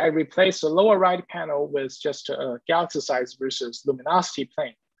 But here I replaced the lower right panel with just a galaxy size versus luminosity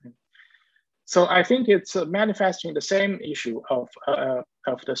plane. So I think it's manifesting the same issue of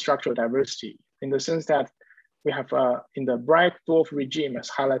the structural diversity in the sense that we have in the bright dwarf regime as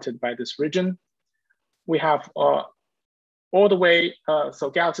highlighted by this region, we have all the way, so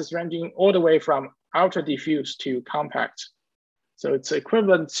galaxies ranging all the way from ultra diffuse to compact. So it's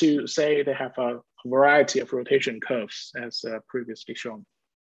equivalent to say they have a variety of rotation curves as previously shown.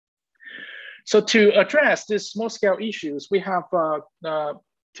 So to address these small scale issues, we have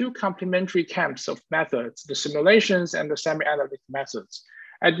two complementary camps of methods, the simulations and the semi-analytic methods.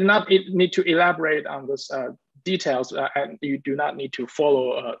 I do not need to elaborate on this details, and you do not need to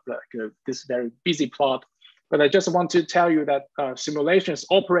follow this very busy plot, but I just want to tell you that simulations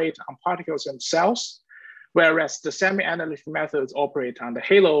operate on particles themselves, whereas the semi-analytic methods operate on the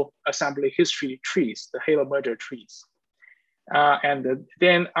halo assembly history trees, the halo merger trees. And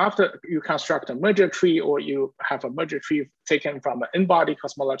then after you construct a merger tree or you have a merger tree taken from an in-body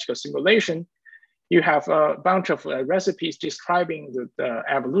cosmological simulation, you have a bunch of recipes describing the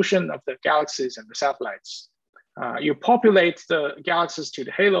evolution of the galaxies and the satellites. You populate the galaxies to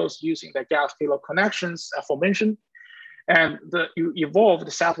the halos using the galaxy halo connections aforementioned. And you evolved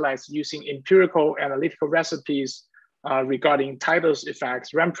the satellites using empirical analytical recipes regarding tidal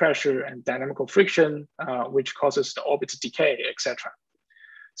effects, ram pressure, and dynamical friction, which causes the orbit decay, etc.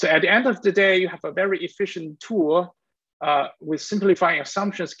 So at the end of the day, you have a very efficient tool with simplifying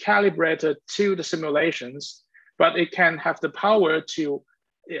assumptions calibrated to the simulations, but it can have the power to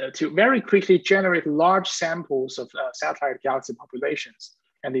very quickly generate large samples of satellite galaxy populations.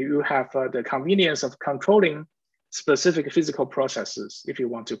 And you have the convenience of controlling specific physical processes if you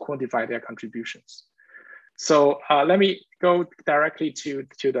want to quantify their contributions. So let me go directly to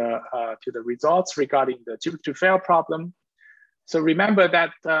the results regarding the too big to fail problem. So remember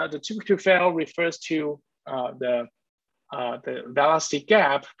that the too big to fail refers to the velocity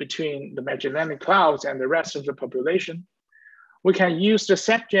gap between the Magellanic Clouds and the rest of the population. We can use the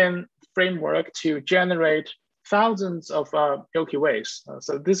SEPGEN framework to generate thousands of Milky Ways.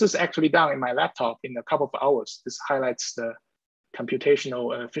 So this is actually done in my laptop in a couple of hours. This highlights the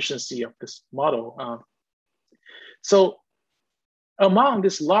computational efficiency of this model. So among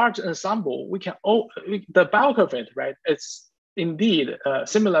this large ensemble, we can, the bulk of it, right, it's indeed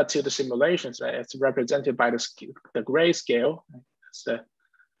similar to the simulations, right? It's represented by the gray scale. It's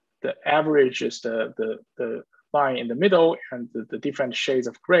the average is the line in the middle, and the different shades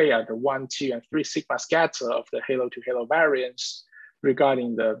of gray are the 1, 2, and 3 sigma scatter of the halo to halo variance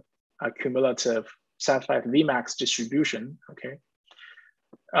regarding the cumulative satellite Vmax distribution, okay?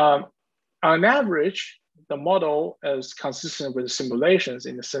 On average, the model is consistent with the simulations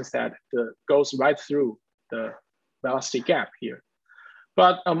in the sense that it goes right through the velocity gap here.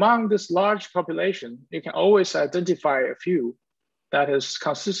 But among this large population, you can always identify a few that is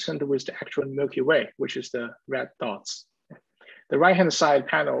consistent with the actual Milky Way, which is the red dots. The right-hand side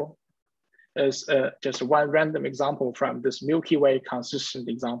panel is just one random example from this Milky Way consistent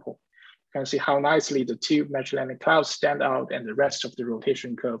example. You can see how nicely the 2 Magellanic Clouds stand out and the rest of the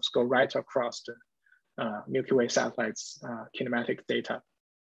rotation curves go right across the Milky Way satellites kinematic data.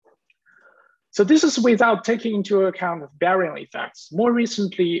 So this is without taking into account baryon effects. More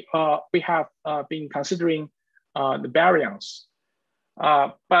recently, we have been considering the baryons.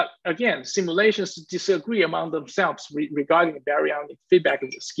 But again, simulations disagree among themselves regarding baryonic feedback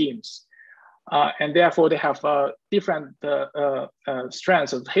schemes. And therefore, they have different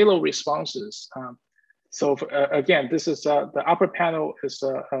strands of halo responses. So again, this is the upper panel is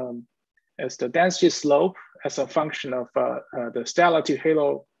the density slope as a function of the stellar to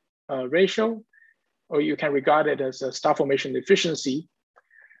halo ratio, or you can regard it as a star formation efficiency.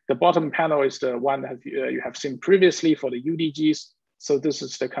 The bottom panel is the one that you have seen previously for the UDGs. So this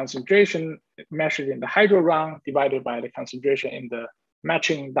is the concentration measured in the hydro run divided by the concentration in the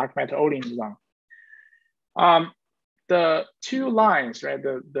matching dark matter Olin run. The 2 lines, right,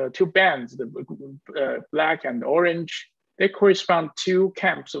 the 2 bands, the black and orange, they correspond to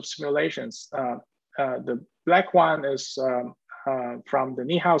camps of simulations. The black one is from the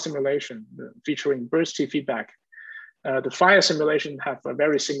Nihao simulation featuring bursty feedback. The fire simulation have a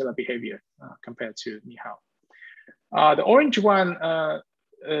very similar behavior compared to Nihao. The orange one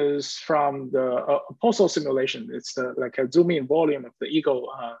is from the Apollo simulation. It's like a zoom in volume of the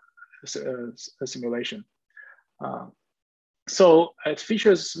Eagle simulation. So it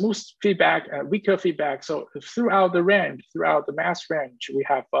features smooth feedback and weaker feedback. So throughout the range, throughout the mass range, we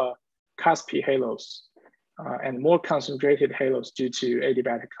have cuspy halos and more concentrated halos due to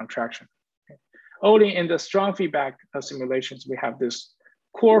adiabatic contraction. Okay. Only in the strong feedback simulations, we have this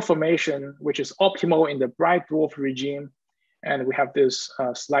core formation, which is optimal in the bright dwarf regime. And we have this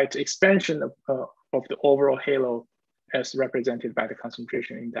slight expansion of the overall halo as represented by the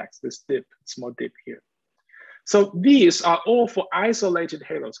concentration index, this dip, small dip here. So these are all for isolated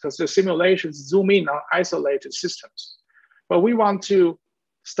halos because the simulations zoom in on isolated systems. But we want to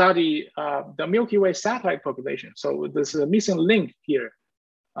study the Milky Way satellite population. So this is a missing link here.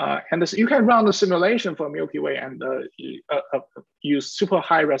 And this, you can run the simulation for Milky Way and use super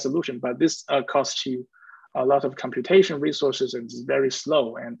high resolution, but this costs you a lot of computation resources and it's very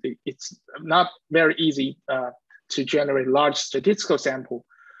slow. And it's not very easy to generate large statistical sample.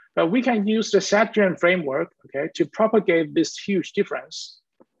 But we can use the SEPGEN framework, okay, to propagate this huge difference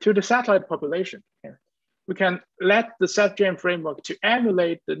to the satellite population. Okay? We can let the SEPGEN framework to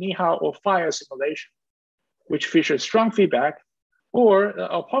emulate the Nihao or fire simulation, which features strong feedback, or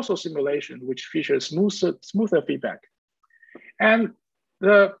a Apollo simulation, which features smoother feedback. And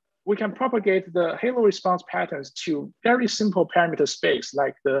we can propagate the halo response patterns to very simple parameter space,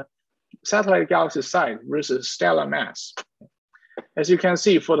 like the satellite galaxy size versus stellar mass. As you can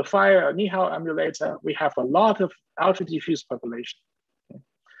see, for the fire Nihao emulator, we have a lot of ultra-diffuse population.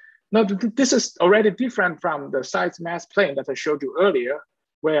 No, this is already different from the size mass plane that I showed you earlier,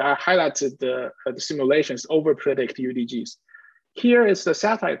 where I highlighted the simulations over-predict UDGs. Here is the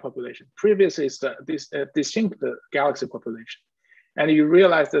satellite population. Previously, is this distinct galaxy population. And you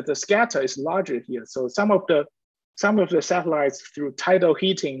realize that the scatter is larger here. So some of the satellites, through tidal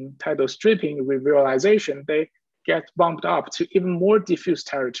heating, tidal stripping, revisualization, they get bumped up to even more diffuse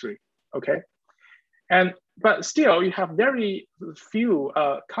territory, okay? But still, you have very few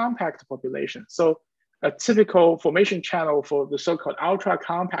compact populations. So a typical formation channel for the so-called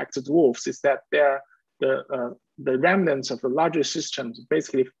ultra-compact dwarfs is that they're the remnants of the larger systems.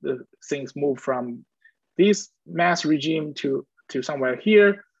 Basically, the things move from this mass regime to somewhere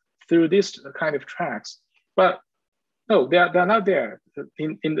here through this kind of tracks. But no, they're not there.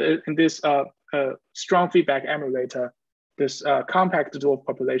 In this strong feedback emulator, this compact dwarf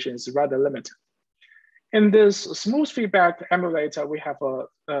population is rather limited. In this smooth feedback emulator, we have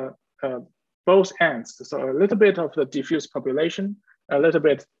both ends. So a little bit of the diffuse population, a little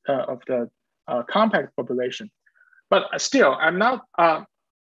bit of the compact population. But still, I'm not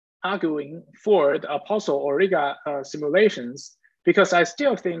arguing for the Apostle or Riga simulations, because I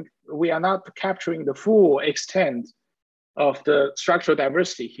still think we are not capturing the full extent of the structural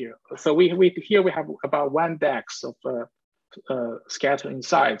diversity here. So here we have about 1 dex of scattering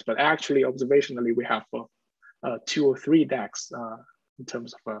size, but actually observationally we have 2 or 3 dex in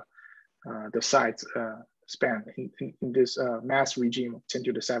terms of the size span in this mass regime of 10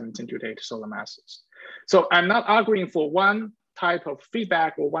 to the 7, 10 to the 8 solar masses. So I'm not arguing for one type of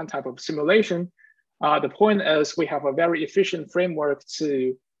feedback or one type of simulation. The point is we have a very efficient framework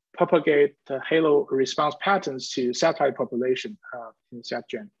to propagate the halo response patterns to satellite population in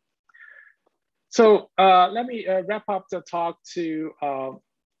SatGen. So let me wrap up the talk to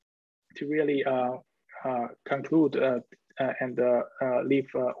really conclude and leave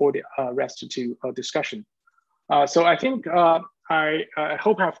rest to discussion. So I think I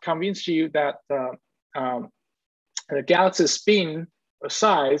hope I've convinced you that the galaxy spin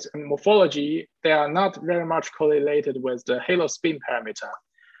size and morphology, they are not very much correlated with the halo spin parameter,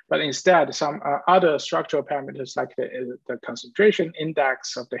 but instead some other structural parameters like the concentration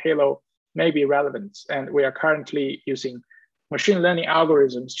index of the halo may be relevant. And we are currently using machine learning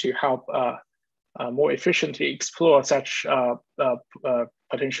algorithms to help more efficiently explore such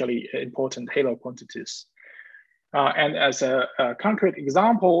potentially important halo quantities. And as a concrete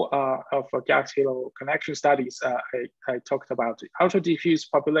example of galaxy halo connection studies, I talked about the ultra-diffuse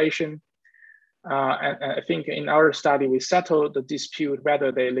population. And I think in our study, we settled the dispute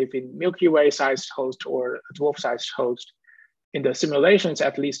whether they live in Milky Way-sized host or dwarf-sized host. In the simulations,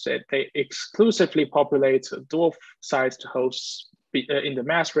 at least, they exclusively populate dwarf-sized hosts in the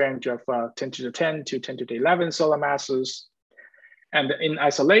mass range of 10 to the 10 to 10 to the 11 solar masses. And in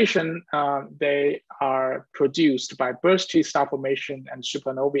isolation, they are produced by bursty star formation and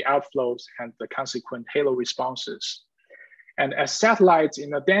supernovae outflows and the consequent halo responses. And as satellites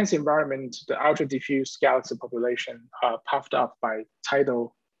in a dense environment, the ultra-diffuse galaxy population are puffed up by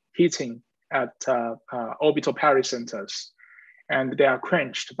tidal heating at orbital pericenters, and they are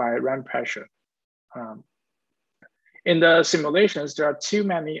quenched by ramp pressure. In the simulations, there are too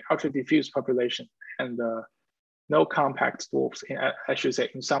many ultra-diffuse population and no compact dwarfs, I should say,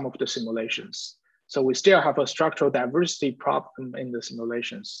 in some of the simulations. So we still have a structural diversity problem in the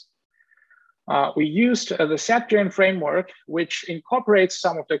simulations. We used the SatGen framework, which incorporates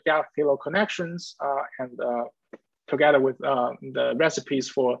some of the galaxy halo connections and together with the recipes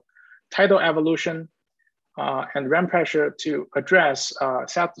for tidal evolution and ramp pressure to address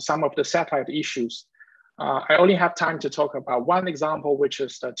some of the satellite issues. I only have time to talk about one example, which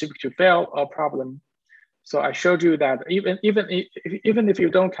is the too big to fail problem. So I showed you that even if you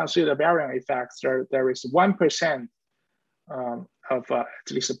don't consider baryonic effects, there is 1% of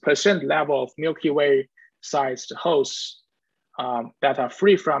at least a percent level of Milky Way sized hosts that are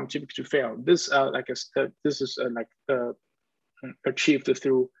free from too big to fail. This this is achieved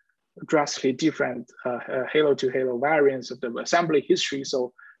through drastically different halo to halo variants of the assembly history.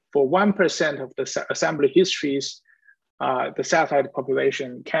 So for 1% of the assembly histories, the satellite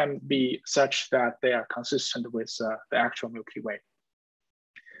population can be such that they are consistent with the actual Milky Way.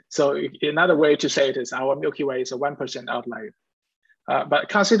 So another way to say it is our Milky Way is a 1% outlier. But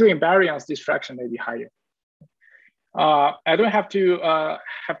considering baryons, this fraction may be higher. I don't have to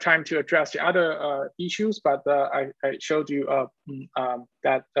have time to address the other issues, but I showed you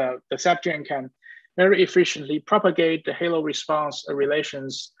that the SatGen can very efficiently propagate the halo response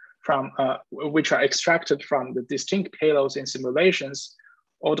relations from which are extracted from the distinct halos in simulations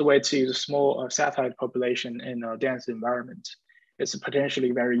all the way to the small satellite population in a dense environment. is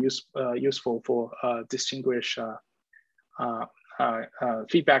potentially very useful for distinguish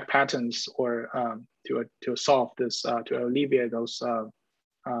feedback patterns or to solve this, to alleviate those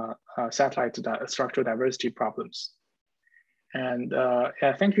satellite structural diversity problems. And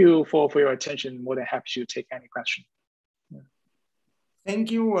yeah, thank you for your attention. More than happy to take any question. Yeah.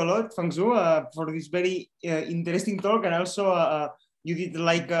 Thank you a lot, Fangzhou, for this very interesting talk. And also you did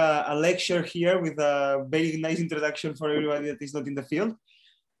like a lecture here with a very nice introduction for everybody that is not in the field.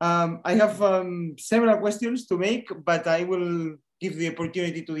 I have several questions to make, but I will give the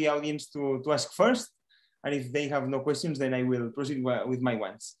opportunity to the audience to ask first. And if they have no questions, then I will proceed with my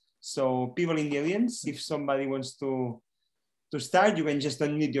ones. So people in the audience, if somebody wants to start, you can just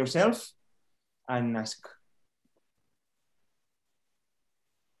unmute yourself and ask.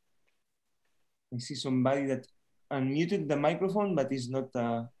 I see somebody that unmuted the microphone, but is not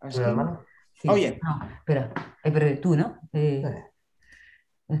asking. Sí. Oh, yeah. No, espera. Pero tú, ¿no?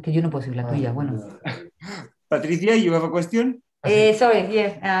 Es que yo no puedo decir la tuya. Bueno. Patricia, you have a question? Sorry,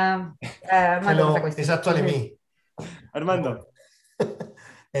 yes. Armando, hello, it's actually me. Armando.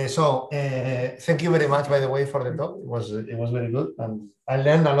 So thank you very much, by the way, for the talk. It was very good, and I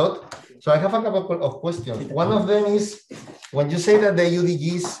learned a lot. So I have a couple of questions. One of them is, when you say that the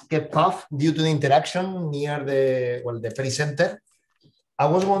UDGs get puffed due to the interaction near the pericenter, I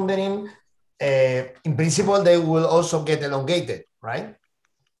was wondering, in principle, they will also get elongated, right?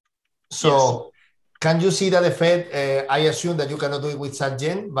 So yes. Can you see that effect? I assume that you cannot do it with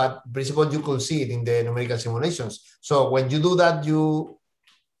SatGen, but in principle, you could see it in the numerical simulations. So when you do that,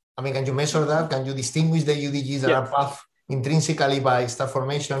 can you measure that? Can you distinguish the UDGs that are puffed intrinsically by star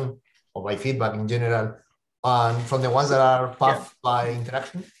formation or by feedback in general, from the ones that are puffed by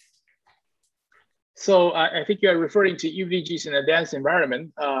interaction? So I think you are referring to UVGs in a dense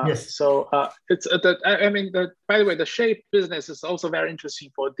environment. Yes. So it's by the way, the shape business is also very interesting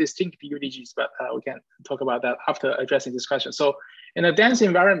for distinct UVGs, but we can talk about that after addressing this question. So in a dense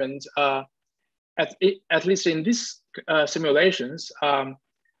environment, at least in these simulations,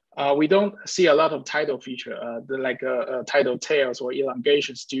 we don't see a lot of tidal feature, like tidal tails or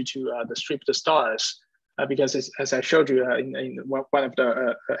elongations due to the stripped stars. Because as I showed you in one of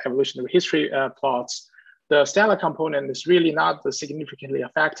the evolutionary history plots, the stellar component is really not significantly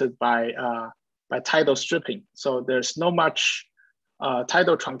affected by tidal stripping. So there's no much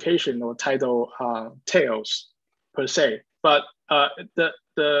tidal truncation or tidal tails per se. But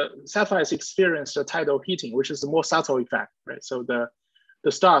the satellites experience the tidal heating, which is a more subtle effect, right? So the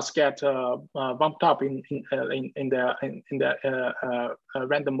stars get bumped up in the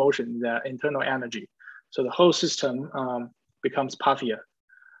random motion, the internal energy. So the whole system becomes puffier.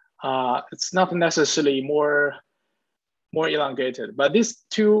 It's not necessarily more elongated, but these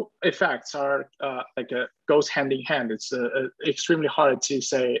two effects are goes hand in hand. It's extremely hard to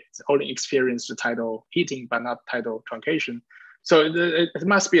say it's only experienced the tidal heating, but not tidal truncation. So it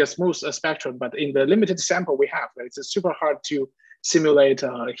must be a smooth spectrum, but in the limited sample we have, right, it's super hard to simulate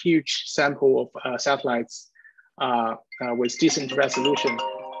a huge sample of satellites with decent resolution.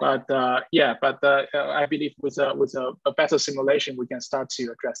 But I believe with a better simulation, we can start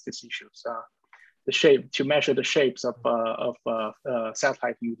to address these issues. The shape, to measure the shapes of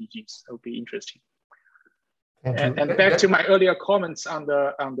satellite UDGs, that would be interesting. And back to my earlier comments on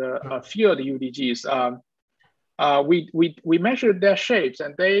the field UDGs, we measured their shapes,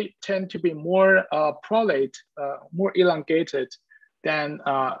 and they tend to be more prolate, more elongated than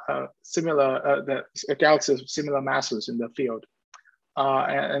the galaxies of similar masses in the field.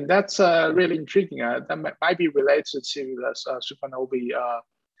 And that's really intriguing. That might be related to the supernovae,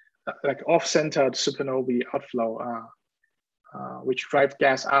 like off-centered supernovae outflow, which drive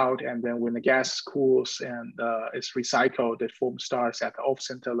gas out, and then when the gas cools and is recycled, they form stars at the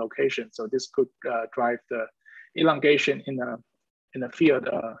off-center location. So this could drive the elongation in the field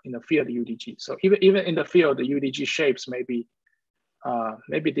UDG. So even in the field, the UDG shapes may be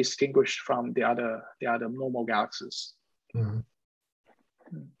distinguished from the other normal galaxies. Mm-hmm.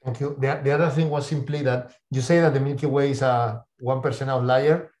 Thank you. The other thing was simply that you say that the Milky Way is a 1%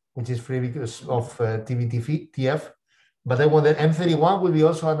 outlier, which is free because of TF. But I wonder, M31 will be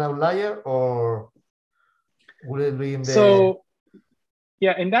also an outlier, or will it be in the... So,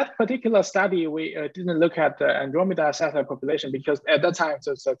 yeah, in that particular study, we didn't look at the Andromeda satellite population because at that time,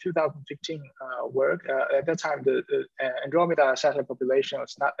 so it's a 2015 work. At that time, the Andromeda satellite population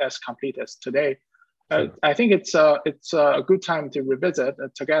was not as complete as today. I think it's a good time to revisit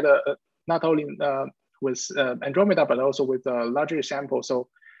together, not only with Andromeda, but also with a larger sample. So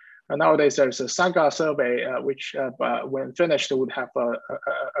Nowadays, there's a Saga survey, which when finished would have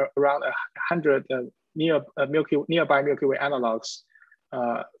around 100 nearby Milky Way analogs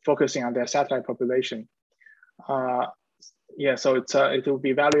focusing on their satellite population. Yeah, so it will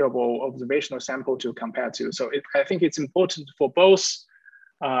be valuable observational sample to compare to. So I think it's important for both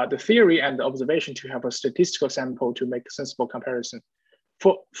the theory and the observation to have a statistical sample to make a sensible comparison.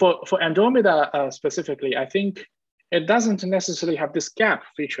 For Andromeda specifically, I think it doesn't necessarily have this gap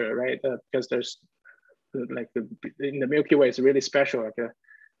feature, right? Because there's like in the Milky Way is really special, like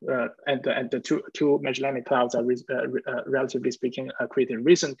and the two Magellanic clouds are relatively speaking created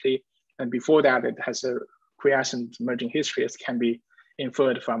recently, and before that it has a quiescent merging history, as can be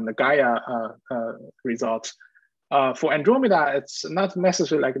inferred from the Gaia results. For Andromeda, it's not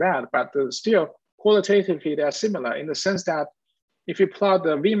necessarily like that, but still qualitatively they are similar in the sense that if you plot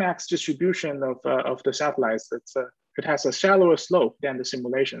the Vmax distribution of the satellites, it has a shallower slope than the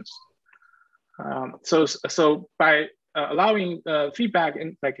simulations. So by allowing feedback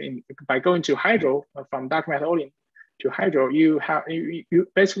by going to hydro from dark matter only to hydro, you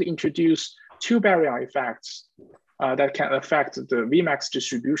basically introduce two baryonic effects that can affect the Vmax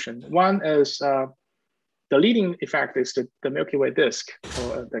distribution. One is the leading effect is the Milky Way disk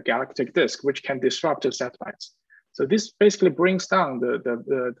or the galactic disk, which can disrupt the satellites. So this basically brings down the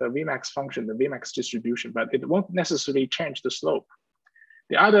Vmax function, the Vmax distribution, but it won't necessarily change the slope.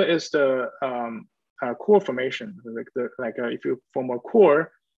 The other is the core formation. If you form a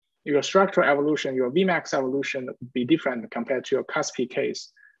core, your structural evolution, your Vmax evolution would be different compared to your Caspi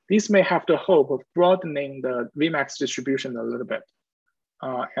case. These may have the hope of broadening the Vmax distribution a little bit.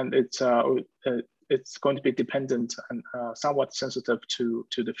 And it's going to be dependent and somewhat sensitive to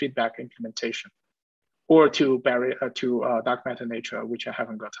the feedback implementation, or to dark matter nature, which I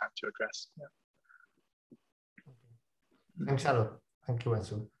haven't got time to address. Yeah. Thanks a lot. Thank you,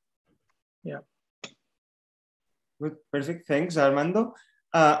 Enzo. Yeah. Good, perfect. Thanks, Armando.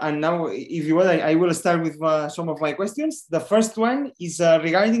 And now, if you will, I will start with some of my questions. The first one is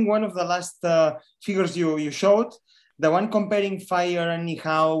regarding one of the last figures you showed, the one comparing fire and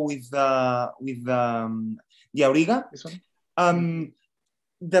Nihao with the Auriga. This one?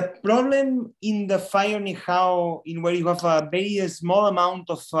 The problem in the fire Nihao, in where you have a very small amount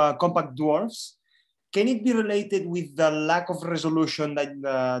of compact dwarfs, can it be related with the lack of resolution that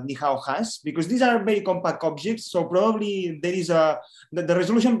Nihao has? Because these are very compact objects, so probably there is the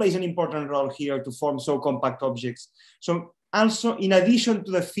resolution plays an important role here to form so compact objects. So also, in addition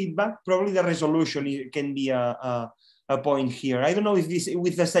to the feedback, probably the resolution can be a point here. I don't know if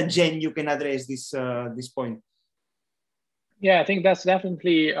with the SAT-Gen you can address this point. Yeah, I think that's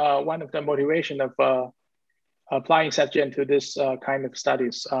definitely one of the motivation of applying SAT-Gen to this kind of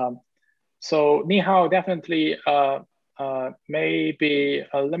studies. So Nihao definitely may be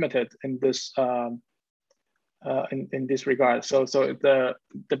limited in this in this regard. So the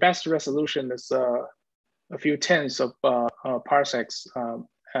best resolution is a few tenths of parsecs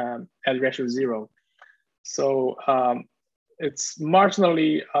at ratio 0. So it's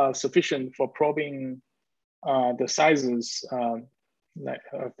marginally sufficient for probing the sizes of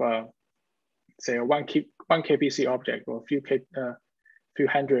say a 1 kpc object, or a few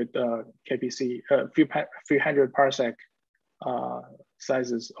hundred kpc, few hundred parsec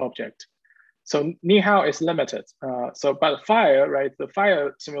sizes object. So Nihao is limited. But fire, right? The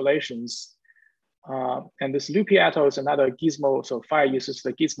fire simulations, and this Loopy atoll is another gizmo. So fire uses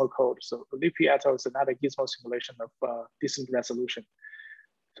the gizmo code. So the Loopy atoll is another gizmo simulation of decent resolution.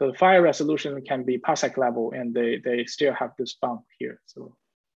 So the fire resolution can be parsec level, and they still have this bump here. So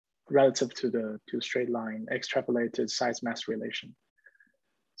relative to the straight line extrapolated size mass relation.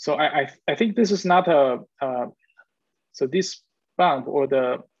 So I think this is not so this bump or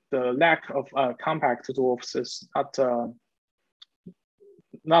the lack of compact dwarfs is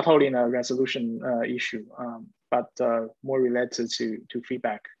not only in a resolution issue, but more related to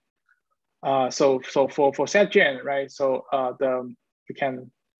feedback. So for SAT-Gen, right? So we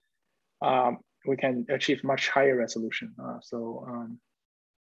can achieve much higher resolution.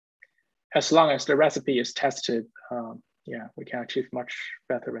 As long as the recipe is tested, yeah, we can achieve much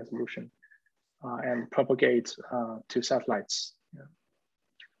better resolution and propagate to satellites. Yeah.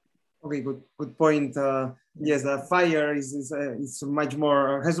 Okay, good point. Yes, the fire is much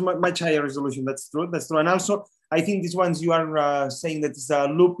more, has much higher resolution. That's true. And also, I think these ones you are saying that it's a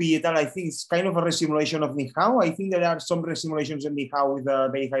loopy et al. I think it's kind of a resimulation of Nihao. I think there are some resimulations in Nihao with a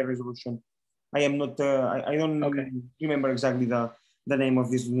very high resolution. I am not. I don't remember exactly the name of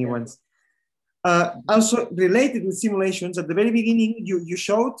these new ones. Also related with simulations, at the very beginning, you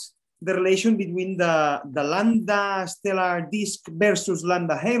showed the relation between the lambda stellar disk versus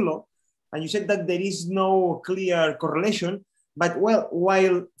lambda halo, and you said that there is no clear correlation. But well,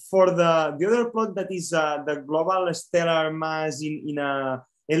 while for the other plot that is the global stellar mass in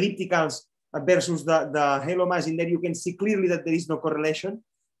ellipticals versus the halo mass, in there you can see clearly that there is no correlation.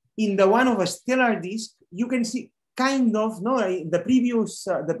 In the one of a stellar disk, you can see kind of, no, the previous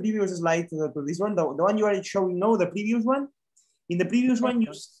slide to this one, the one you are showing now, the previous one. In the previous one,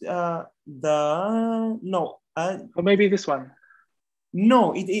 you or maybe this one.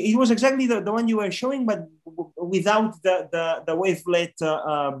 No, it was exactly the one you were showing, but without the wavelet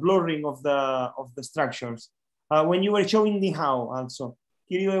blurring of the structures. When you were showing Nihao also,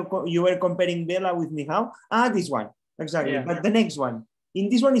 here you were comparing Vela with Nihao. This one, exactly. Yeah. But the next one, in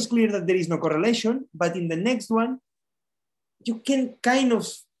this one, it's clear that there is no correlation, but in the next one, you can kind of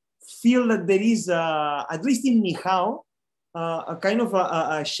feel that there is, at least in Nihao, a kind of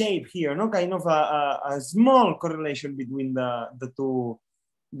a shape here, no, kind of a small correlation between the two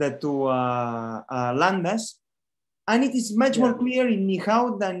lambdas, and it is much more clear in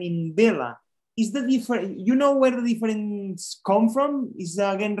Nihao than in Vela. Is the difference? You know where the difference come from? Is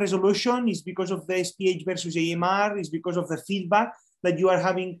again resolution? Is because of the SPH versus AMR? Is because of the feedback that you are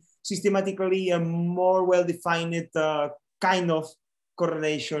having systematically a more well-defined kind of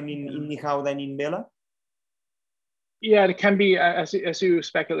correlation in Nihao than in Vela? Yeah, it can be, as you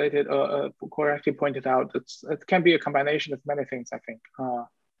speculated or correctly pointed out, it can be a combination of many things, I think.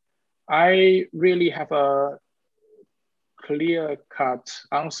 I really have a clear-cut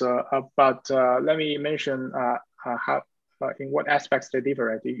answer, but let me mention how, in what aspects they differ.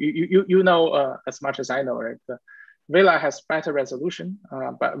 Right? You know as much as I know, right? Vela has better resolution,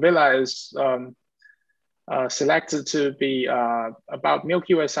 but Vela is selected to be about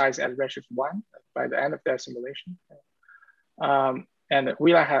Milky Way size at redshift 1 by the end of their simulation. And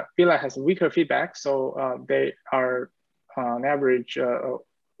Vela has weaker feedback, so they are on average a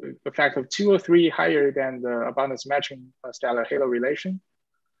factor of 2 or 3 higher than the abundance matching stellar halo relation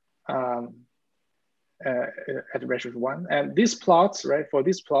at redshift 1. And these plots, right, for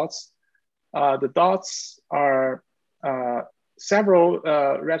these plots, the dots are several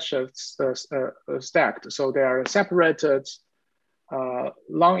redshifts stacked. So they are separated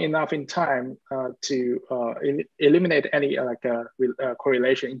long enough in time to eliminate any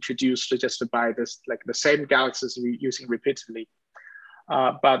correlation introduced just by this, like the same galaxies we're using repeatedly.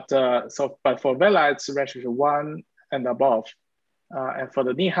 But for Vela, it's redshift 1 and above. And for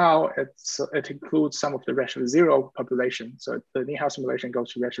the Nihao, it includes some of the redshift 0 population. So the Nihao simulation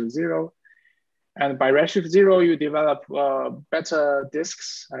goes to redshift 0. And by redshift 0, you develop better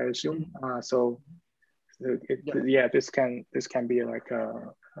disks, I assume. This can be like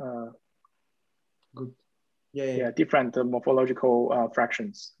good. Different morphological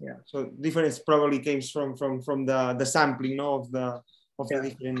fractions. Yeah. So difference probably came from the sampling, no, of the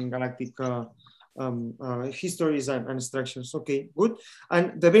different galactic histories and structures. Okay, good.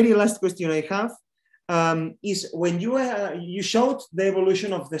 And the very last question I have is when you showed the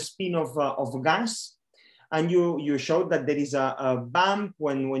evolution of the spin of gas, and you showed that there is a bump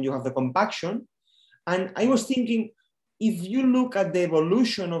when you have the compaction. And I was thinking, if you look at the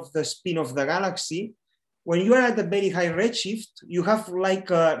evolution of the spin of the galaxy, when you are at a very high redshift, you have like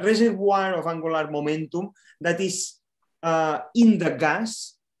a reservoir of angular momentum that is in the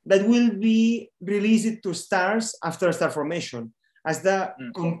gas that will be released to stars after star formation. As the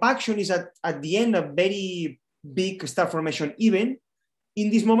compaction is at the end a very big star formation event,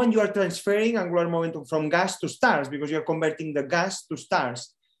 in this moment you are transferring angular momentum from gas to stars because you are converting the gas to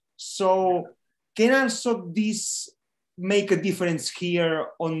stars. So can also this make a difference here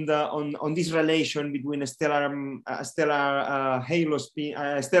on this relation between a stellar halo spin,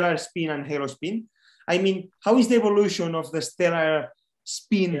 stellar spin and halo spin? I mean, how is the evolution of the stellar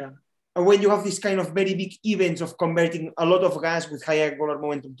spin when you have this kind of very big events of converting a lot of gas with high angular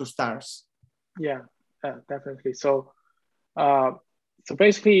momentum to stars? Yeah, definitely. So,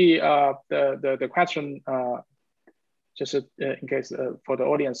 basically, the question, just in case for the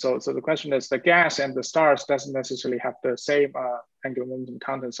audience, so the question is, the gas and the stars doesn't necessarily have the same angular momentum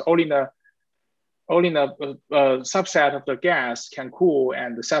content. So only in a subset of the gas can cool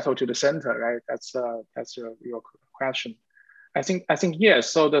and settle to the center, right? That's your question. I think yes.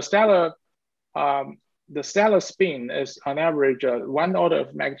 So the stellar spin is on average 1 order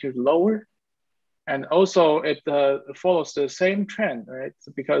of magnitude lower, and also it follows the same trend, right?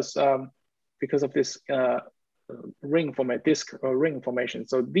 Because of this disk or ring formation.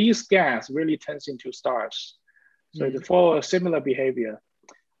 So these gas really turns into stars. So it follows a similar behavior,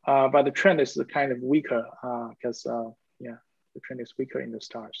 but the trend is kind of weaker because the trend is weaker in the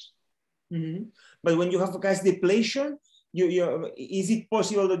stars. Mm-hmm. But when you have a gas depletion, is it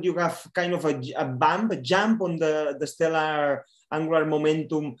possible that you have kind of a jump on the stellar angular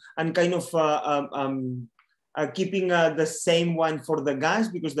momentum and kind of keeping the same one for the gas,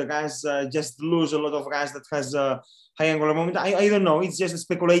 because the gas just lose a lot of gas that has high angular momentum? I don't know. It's just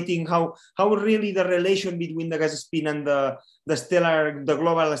speculating how really the relation between the gas spin and the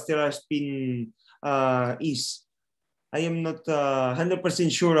global stellar spin is. I am not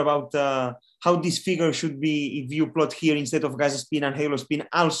 100% sure about how this figure should be if you plot here, instead of gas spin and halo spin,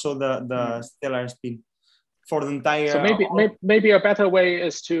 also the stellar spin for the entire. So maybe a better way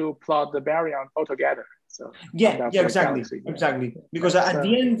is to plot the baryon altogether. So exactly. Because at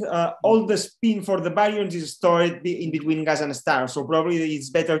the end, all the spin for the baryons is stored in between gas and star. So probably it's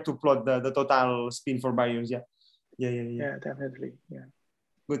better to plot the total spin for baryons. Yeah, definitely. Yeah.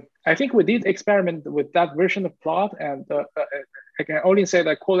 Good. I think we did experiment with that version of plot, and I can only say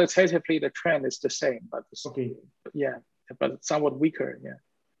that qualitatively the trend is the same, but but somewhat weaker. Yeah.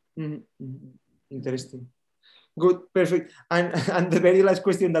 Mm-hmm. Interesting. Good, perfect. And the very last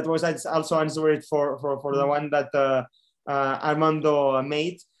question that was also answered for the one that Armando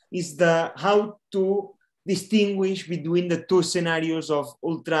made is how to distinguish between the two scenarios of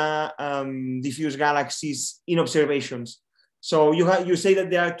ultra diffuse galaxies in observations. So you say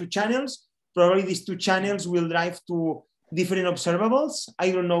that there are two channels. Probably these two channels will drive to different observables. I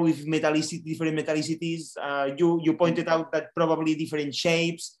don't know if different metallicities. You pointed out that probably different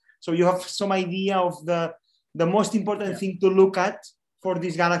shapes. So you have some idea of the most important thing to look at for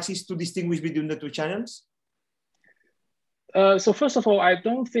these galaxies to distinguish between the two channels? So first of all, I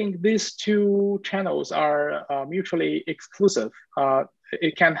don't think these two channels are mutually exclusive.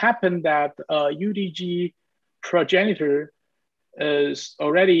 It can happen that UDG progenitor is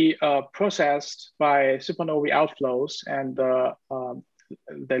already processed by supernovae outflows, and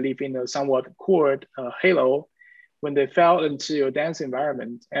they live in a somewhat cored halo when they fell into a dense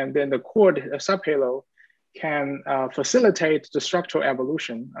environment. And then the cored subhalo can facilitate the structural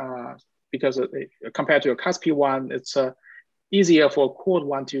evolution because compared to a Caspi one, it's easier for a cored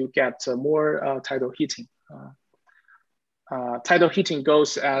one to get more tidal heating. Tidal heating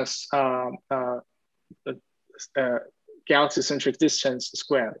goes as galaxy-centric distance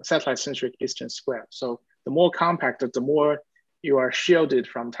squared, satellite-centric distance squared. So the more compact, the more you are shielded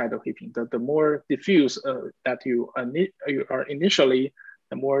from tidal heating. The more diffuse that you are initially,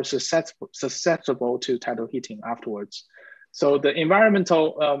 the more susceptible to tidal heating afterwards. So the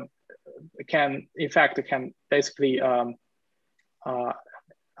environmental can basically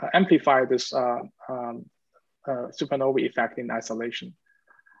amplify this supernovae effect in isolation.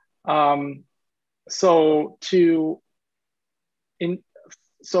 But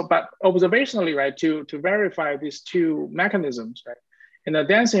observationally, right, to verify these two mechanisms, right, in a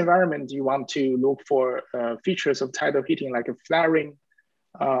dense environment, you want to look for features of tidal heating, like a flaring.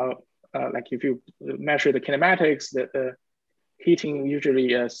 Like if you measure the kinematics, the heating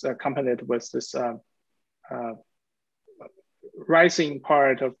usually is accompanied with this rising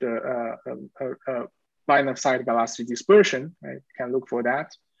part of the line of sight velocity dispersion. Right? You can look for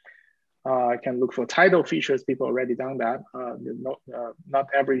that. Can look for tidal features. People already done that. Not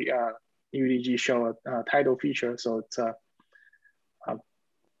every UDG show a tidal feature, so it's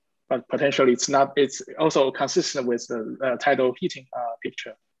but potentially it's not. It's also consistent with the tidal heating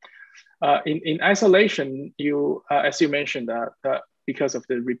picture. In isolation, as you mentioned, because of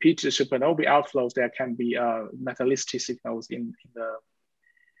the repeated supernovae outflows, there can be metallicity signals in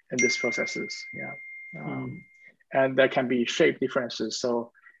these processes. Yeah, and there can be shape differences.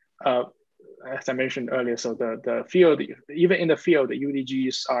 So, as I mentioned earlier, so the field, even in the field, the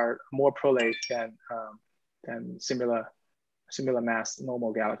UDGs are more prolate than similar mass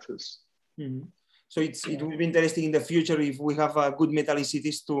normal galaxies. Mm-hmm. So it will be interesting in the future if we have good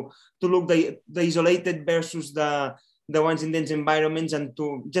metallicities to look the isolated versus the ones in dense environments, and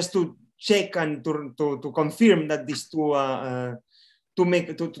to check and to confirm that these two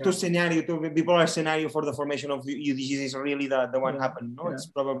bipolar scenario for the formation of the UDGs is really the one happening. No, it's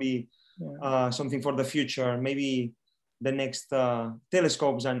probably something for the future. Maybe the next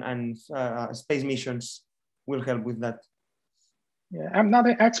telescopes and space missions will help with that. Yeah, I'm not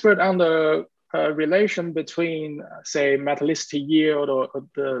an expert on the relation between, say, metallicity yield or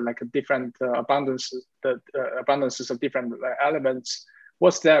the different abundances, abundances of different elements.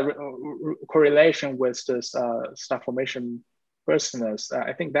 What's that correlation with this star formation burstness?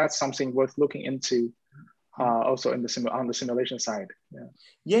 I think that's something worth looking into. Also on the simulation side.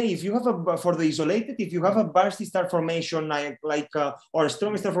 Yeah, if you have for the isolated, if you have a bursty star formation or a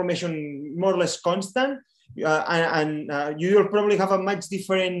strong star formation more or less constant, you will probably have a much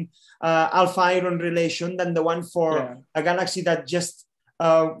different alpha-iron relation than the one for a galaxy that just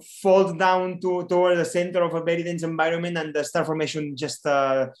falls down toward the center of a very dense environment, and the star formation just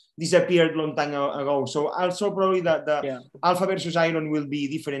disappeared long time ago. So also probably the alpha versus iron will be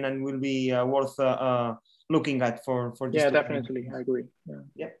different and will be worth looking at for this. Yeah, definitely, I agree.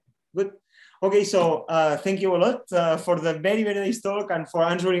 Yeah, good. Okay, so thank you a lot for the very, very nice talk and for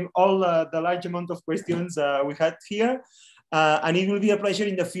answering all the large amount of questions we had here. And it will be a pleasure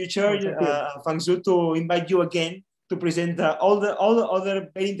in the future, Fangzhou, to invite you again to present all the other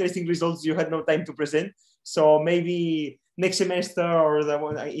very interesting results you had no time to present. So maybe next semester or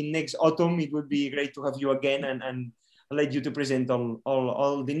in next autumn, it would be great to have you again and let you to present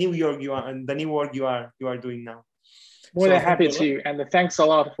all the new work you are doing now. More than happy to, and thanks a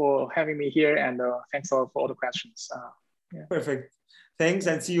lot for having me here, and thanks a lot for all the questions. Perfect. Thanks,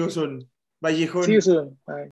 and see you soon. Bye, Jihun. See you soon. Bye.